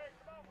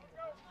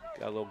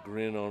 Got a little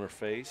grin on her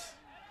face.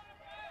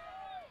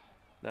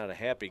 Not a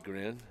happy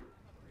grin.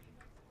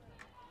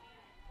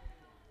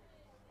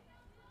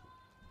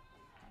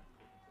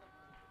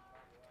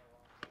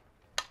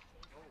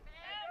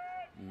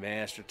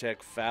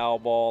 MasterTech foul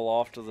ball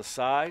off to the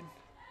side.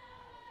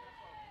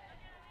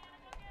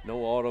 No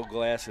auto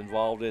glass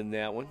involved in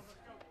that one.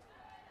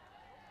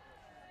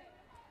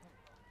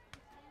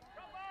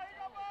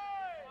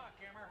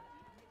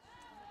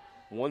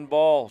 One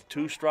ball,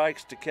 2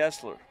 strikes to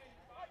Kessler.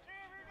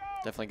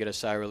 Definitely get a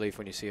sigh of relief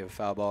when you see a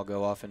foul ball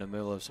go off in the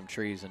middle of some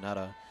trees and not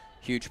a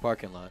huge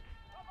parking lot.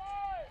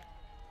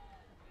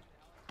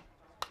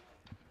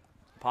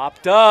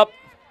 Popped up.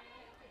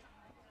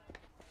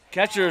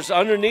 Catcher's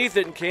underneath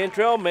it, and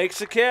Cantrell makes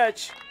the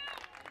catch.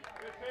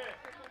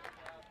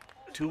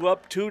 2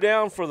 up, 2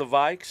 down for the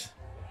Vikes.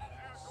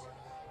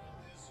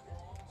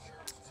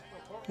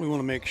 We want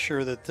to make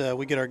sure that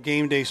we get our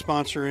game day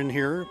sponsor in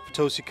here,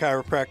 Potosi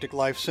Chiropractic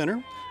Life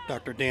Center.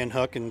 Dr. Dan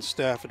Huck and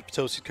staff at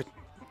Potosi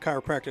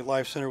Chiropractic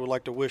Life Center would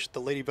like to wish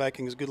the Lady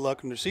Vikings good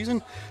luck in their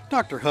season.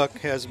 Dr. Huck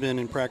has been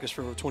in practice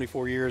for over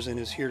 24 years and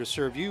is here to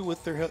serve you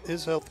with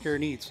his healthcare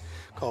needs.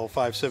 Call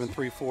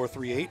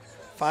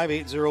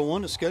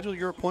 573-438-5801 to schedule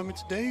your appointment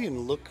today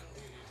and look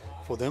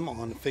for them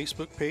on the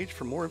Facebook page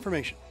for more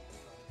information.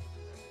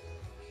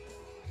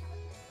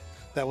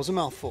 That was a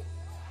mouthful.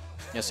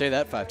 Yeah, say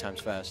that 5 times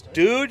fast.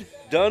 Dude,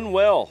 done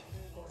well.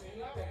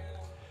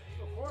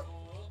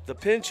 The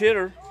pinch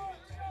hitter,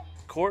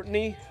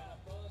 Courtney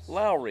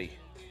Lowry,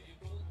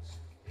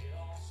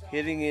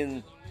 hitting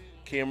in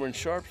Cameron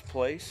Sharp's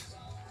place.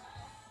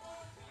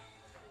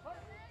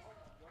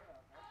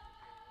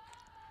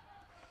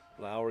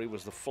 Lowry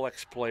was the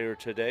flex player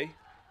today.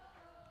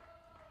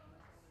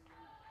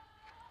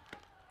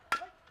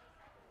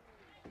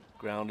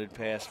 Grounded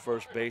past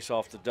first base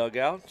off the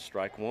dugout,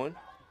 strike 1.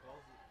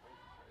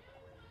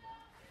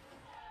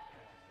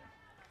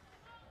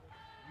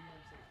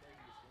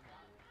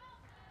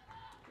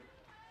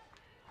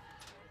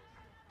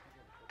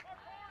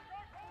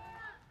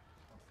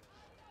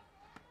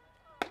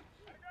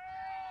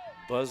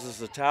 Buzzes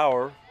the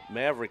tower,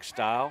 Maverick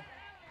style.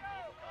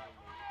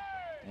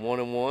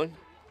 1-1.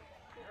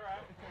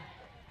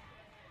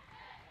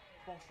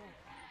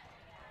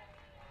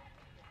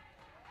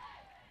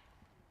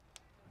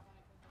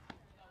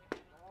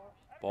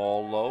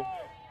 Ball low.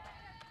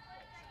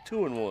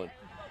 2-1.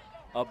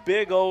 A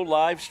big old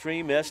live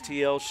stream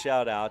STL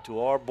shout out to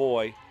our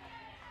boy,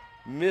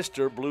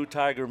 Mr. Blue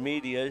Tiger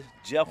Media,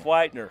 Jeff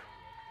Whitener.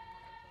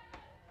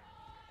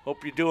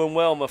 Hope you're doing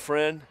well, my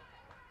friend.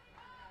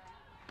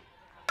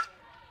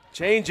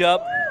 Change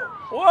up.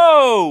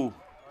 Whoa!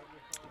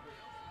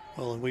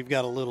 Well, and we've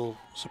got a little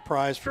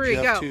surprise for Free,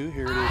 Jeff, go. too.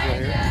 Here it is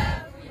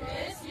right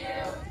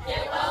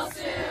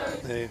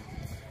here.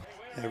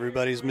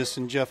 Everybody's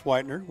missing Jeff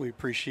Whitener. We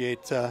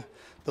appreciate the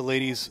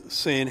ladies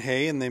saying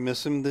hey, and they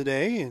miss him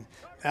today. And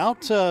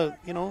out,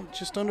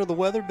 just under the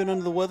weather, been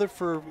under the weather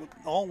for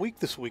all week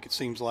this week, it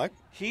seems like.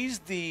 He's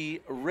the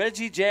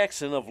Reggie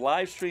Jackson of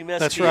Livestream STL.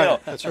 That's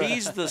right. That's right.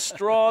 He's the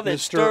straw that Mr.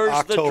 stirs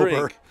October. the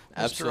drink.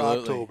 Absolutely.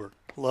 Mr. October.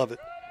 Love it.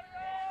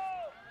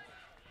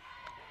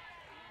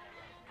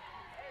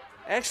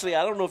 Actually,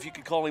 I don't know if you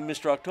could call him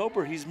Mr.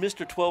 October. He's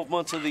Mr. 12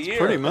 months of the year.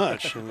 Pretty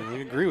much. I mean,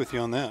 we agree with you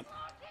on that.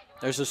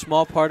 There's a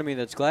small part of me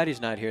that's glad he's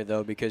not here,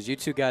 though, because you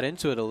two got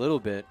into it a little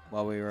bit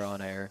while we were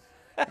on air.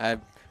 I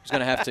was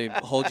going to have to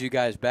hold you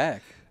guys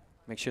back,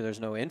 make sure there's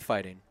no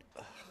infighting.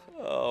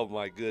 Oh,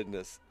 my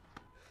goodness.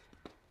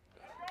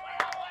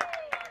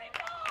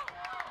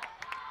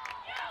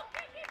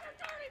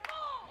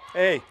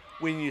 Hey,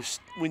 when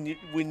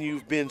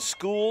you've been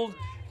schooled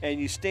and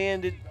you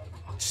stand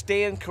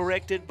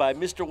corrected by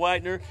Mr.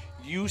 Whitener,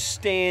 you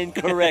stand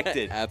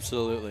corrected.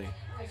 Absolutely.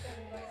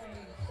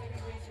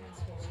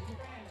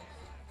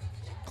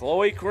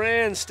 Chloe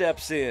Cran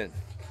steps in.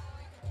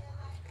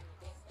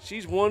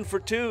 She's 1 for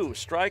 2,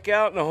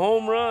 strikeout and a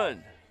home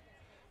run.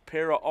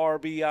 Pair of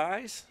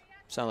RBIs.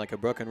 Sound like a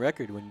broken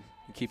record when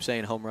you keep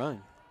saying home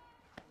run.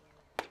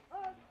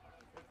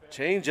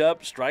 Change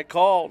up, strike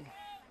called.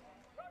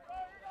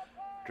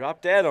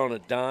 Drop that on a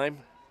dime.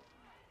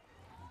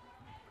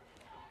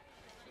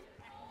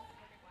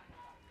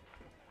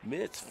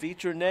 Mitts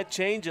featuring that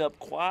changeup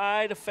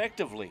quite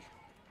effectively.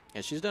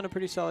 Yeah, she's done a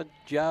pretty solid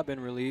job in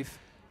relief.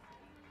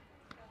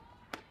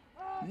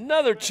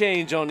 Another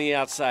change on the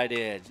outside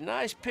edge.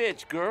 Nice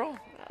pitch, girl.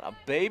 Not a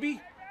baby.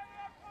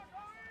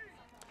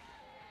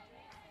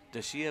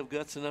 Does she have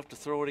guts enough to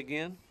throw it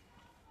again?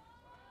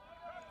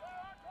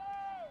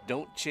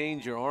 Don't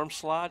change your arm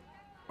slot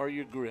or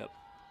your grip.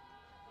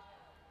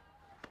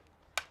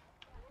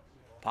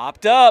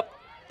 Popped up.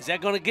 Is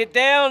that going to get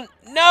down?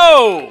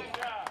 No!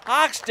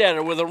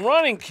 Hochstetter with a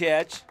running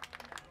catch.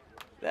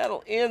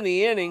 That'll end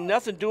the inning.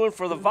 Nothing doing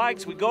for the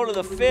Vikes. We go to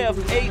the 5th.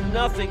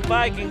 8-0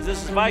 Vikings.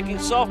 This is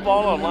Vikings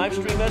softball on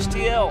Livestream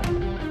STL.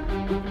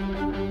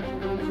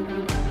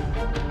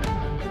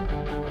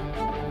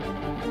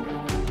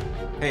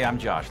 Hey, I'm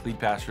Josh, lead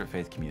pastor at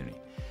Faith Community.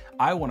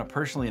 I want to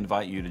personally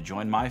invite you to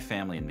join my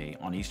family and me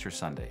on Easter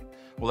Sunday.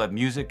 We'll have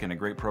music and a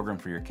great program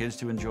for your kids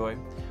to enjoy.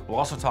 We'll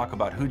also talk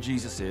about who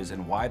Jesus is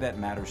and why that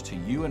matters to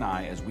you and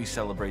I as we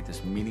celebrate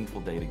this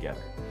meaningful day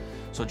together.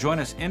 So join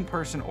us in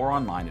person or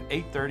online at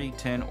 8:30,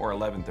 10, or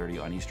 11:30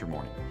 on Easter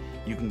morning.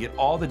 You can get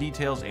all the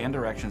details and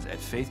directions at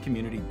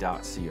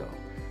faithcommunity.co.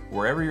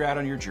 Wherever you're at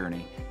on your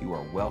journey, you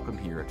are welcome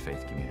here at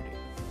Faith Community.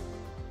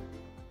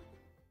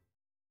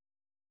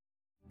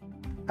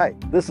 Hi,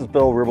 this is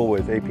Bill Ribble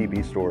with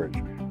APB Storage.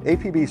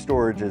 APB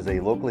Storage is a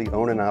locally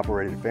owned and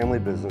operated family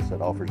business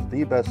that offers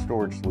the best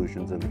storage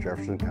solutions in the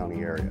Jefferson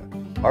County area.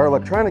 Our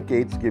electronic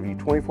gates give you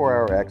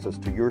 24-hour access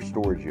to your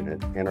storage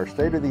unit, and our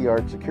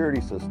state-of-the-art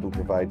security system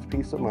provides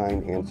peace of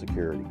mind and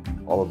security.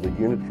 All of the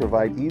units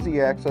provide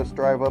easy access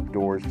drive-up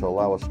doors to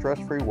allow a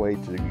stress-free way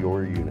to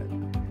your unit.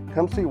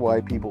 Come see why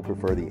people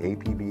prefer the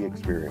APB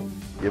experience.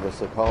 Give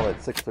us a call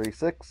at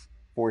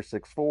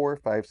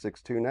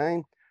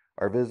 636-464-5629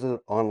 or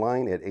visit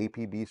online at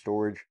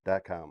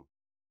apbstorage.com.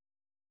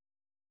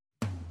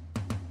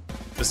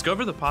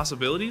 Discover the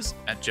possibilities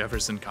at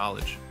Jefferson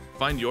College.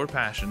 Find your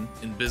passion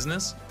in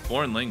business,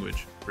 foreign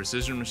language,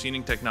 precision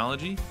machining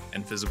technology,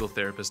 and physical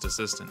therapist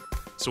assistant.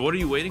 So what are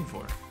you waiting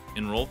for?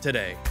 Enroll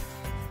today.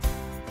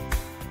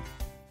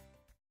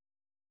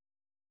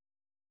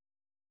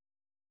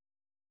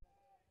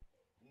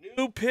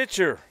 New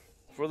pitcher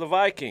for the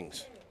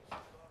Vikings.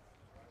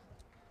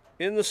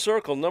 In the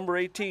circle, number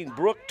 18,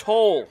 Brooke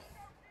Toll.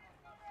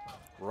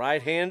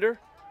 Right-hander.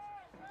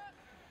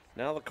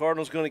 Now the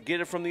Cardinals going to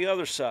get it from the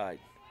other side.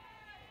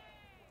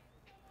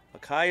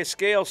 Akaya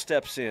Scale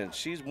steps in.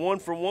 She's 1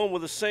 for 1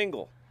 with a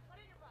single.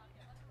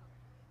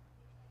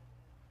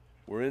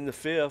 We're in the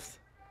 5th.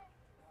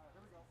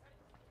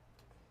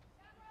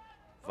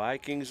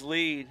 Vikings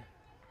lead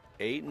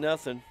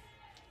 8-0.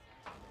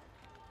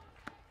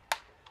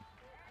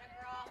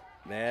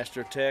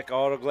 Master Tech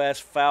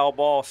Autoglass foul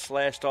ball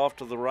slashed off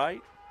to the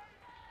right.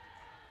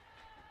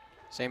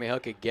 Sammy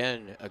Hook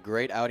again, a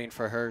great outing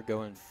for her,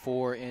 going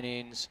 4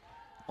 innings,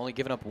 only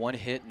giving up 1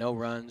 hit, no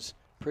runs.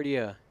 Pretty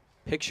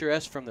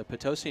picturesque from the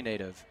Potosi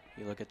native.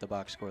 You look at the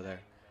box score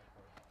there.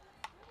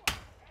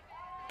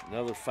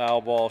 Another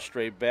foul ball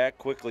straight back,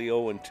 quickly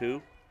 0-2.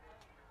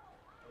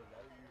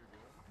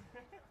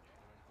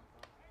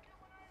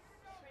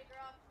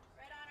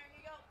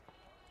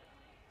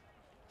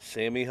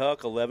 Sammy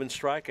Huck, 11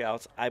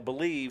 strikeouts. I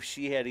believe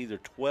she had either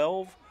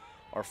 12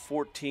 or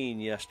 14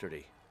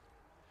 yesterday.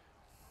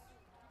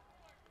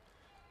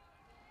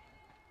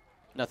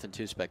 Nothing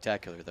too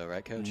spectacular, though,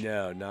 right, Coach?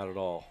 No, not at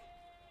all.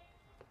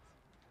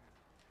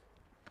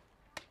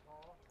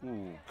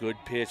 Ooh, good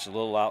pitch, a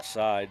little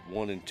outside,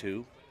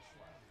 1-2.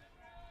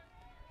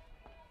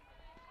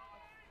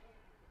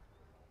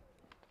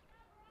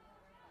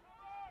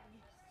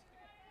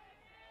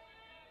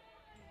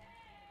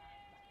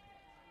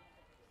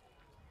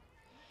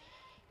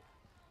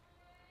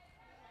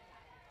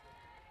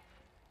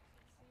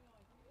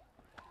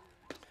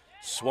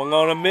 Swung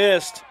on and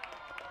missed.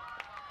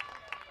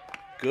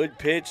 Good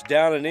pitch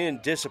down and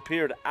in,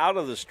 disappeared out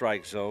of the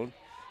strike zone.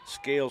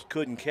 Scales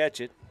couldn't catch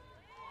it.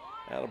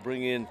 That'll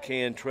bring in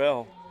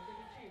Cantrell.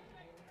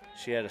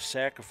 She had a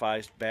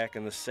sacrifice back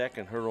in the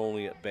second, her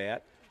only at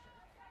bat.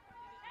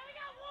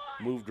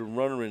 Moved a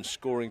runner in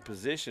scoring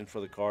position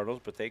for the Cardinals,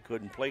 but they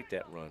couldn't plate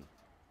that run.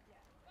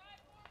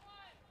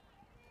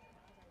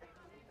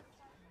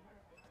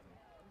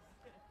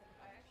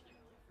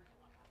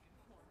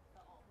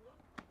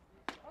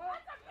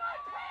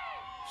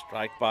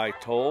 Strike by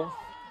Toll,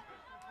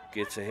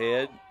 gets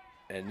ahead,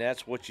 and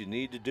that's what you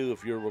need to do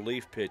if you're a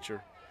relief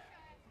pitcher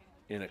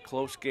in a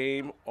close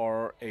game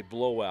or a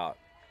blowout.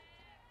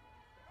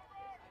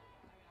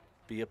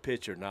 Be a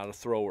pitcher, not a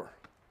thrower.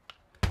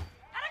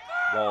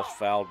 Ball's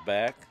fouled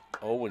back,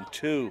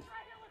 0-2.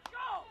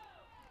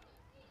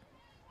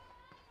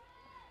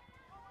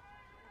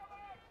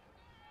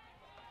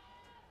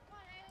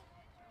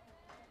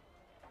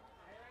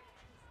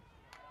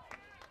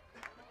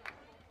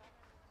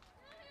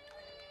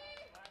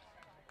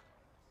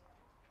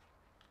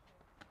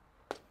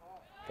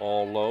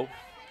 Ball low.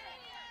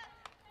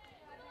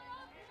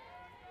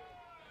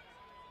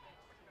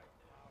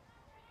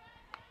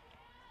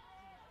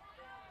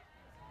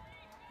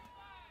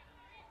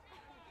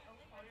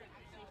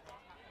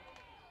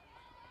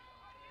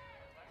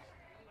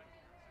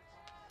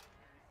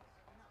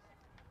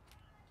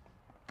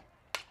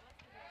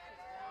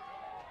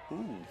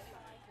 Ooh,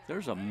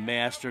 there's a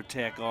Master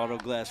Tech Auto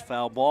Glass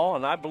foul ball,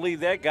 and I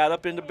believe that got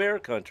up into Bear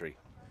Country.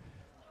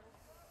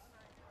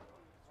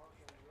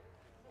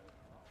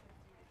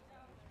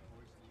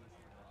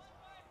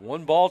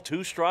 One ball,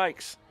 two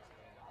strikes.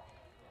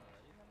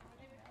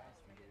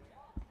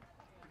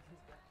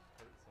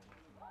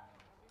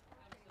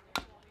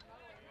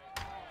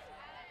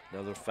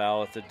 Another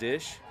foul at the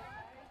dish.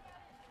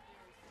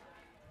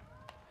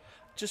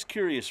 Just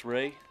curious,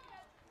 Ray,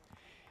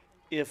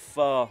 if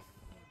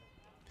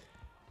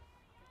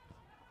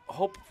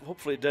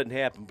hopefully it doesn't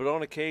happen, but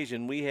on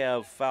occasion we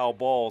have foul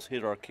balls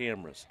hit our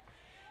cameras.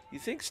 You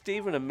think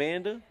Steve and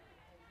Amanda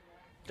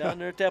down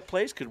there at that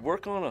place could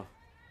work on a,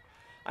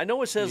 I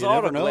know it says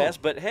auto glass,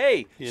 but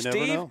hey,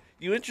 Steve,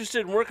 you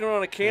interested in working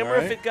on a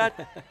camera if it got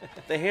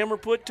the hammer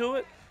put to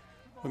it?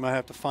 We might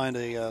have to find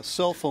a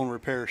cell phone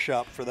repair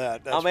shop for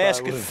that. That's I'm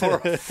asking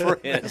for a friend.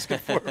 Asking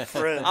for a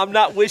friend. I'm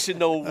not wishing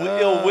no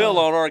ill will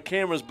on our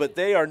cameras, but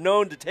they are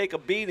known to take a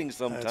beating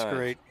sometimes. That's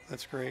great.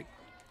 That's great.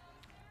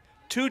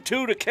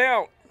 2-2 to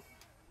count.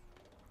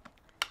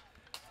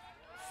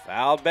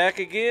 Fouled back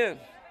again.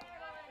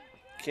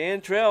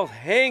 Cantrell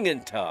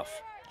hanging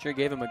tough. Sure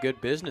gave him a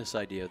good business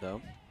idea,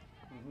 though.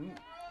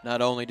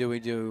 Not only do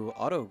we do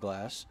auto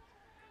glass,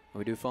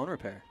 we do phone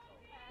repair.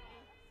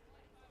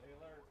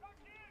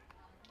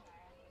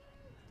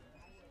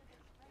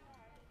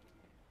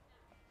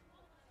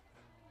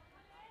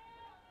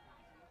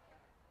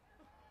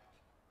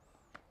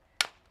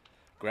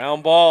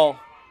 Ground ball.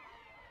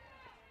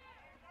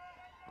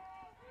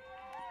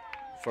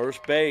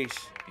 First base,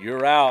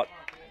 you're out.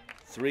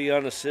 3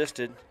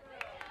 unassisted.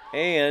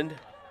 And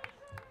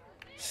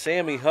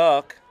Sammy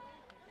Huck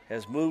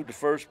has moved to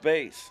first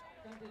base.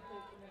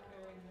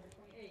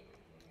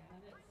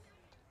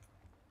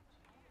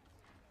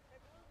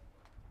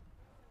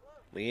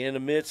 Leanna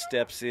Mitt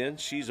steps in.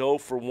 She's 0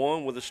 for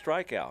 1 with a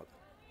strikeout,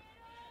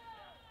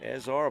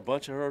 as are a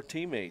bunch of her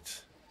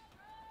teammates.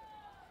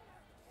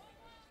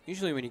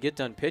 Usually when you get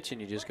done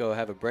pitching, you just go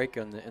have a break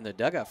in the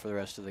dugout for the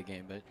rest of the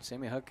game, but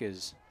Sammy Huck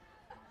is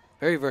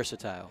very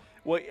versatile.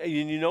 Well,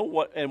 you know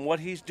what, and what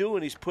he's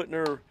doing, he's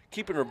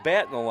keeping her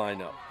bat in the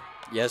lineup.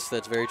 Yes,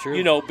 that's very true.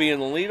 You know, being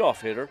the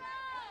leadoff hitter,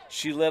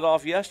 she led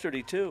off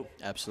yesterday too.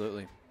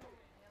 Absolutely.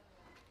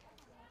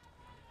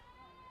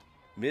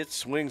 Mitt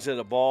swings at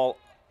a ball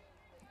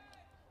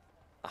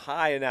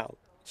high and out,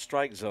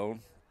 strike zone.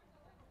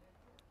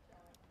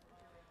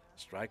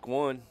 Strike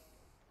one.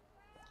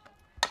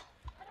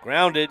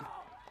 Grounded,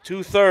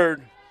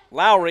 2-3.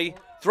 Lowry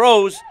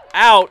throws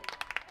out,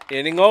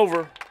 inning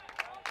over.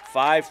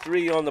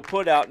 5-3 on the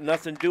putout,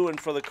 nothing doing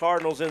for the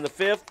Cardinals in the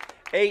fifth.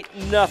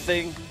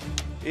 8-0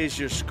 is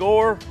your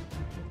score,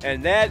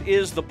 and that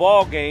is the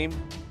ball game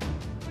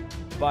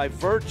by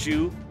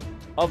virtue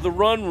of the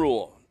run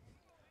rule.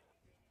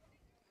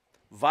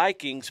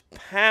 Vikings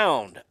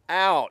pound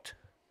out.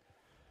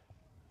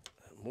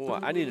 Boy,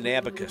 I need an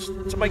abacus.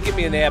 Somebody get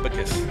me an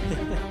abacus.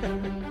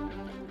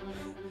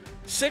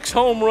 6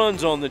 home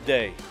runs on the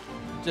day.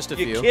 Just a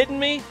few. You kidding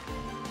me?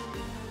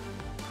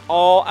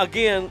 All,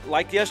 again,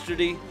 like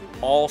yesterday,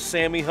 all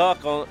Sammy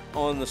Huck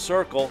on the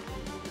circle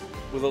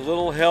with a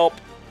little help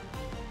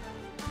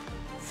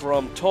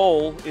from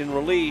Toll in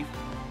relief.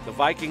 The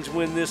Vikings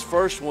win this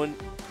first one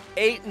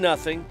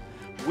 8-0.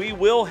 We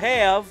will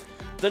have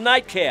the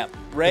nightcap.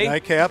 Ray? The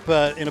nightcap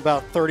in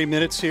about 30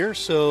 minutes here,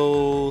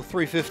 so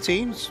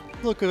 3:15.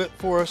 Look at it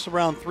for us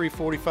around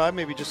 3:45,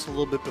 maybe just a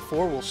little bit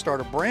before. We'll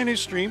start a brand new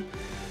stream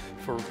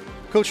for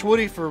Coach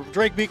Woody, for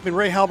Drake Beekman,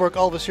 Ray Halbrook,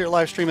 all of us here at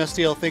Livestream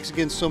STL. Thanks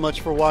again so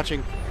much for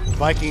watching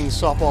Vikings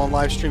Softball on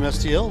Livestream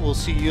STL. We'll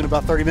see you in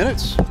about 30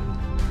 minutes.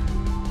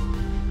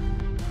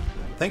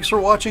 Thanks for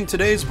watching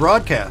today's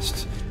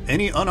broadcast.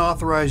 Any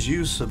unauthorized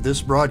use of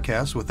this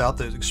broadcast without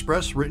the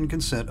express written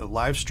consent of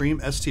Livestream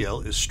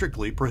STL is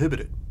strictly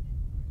prohibited.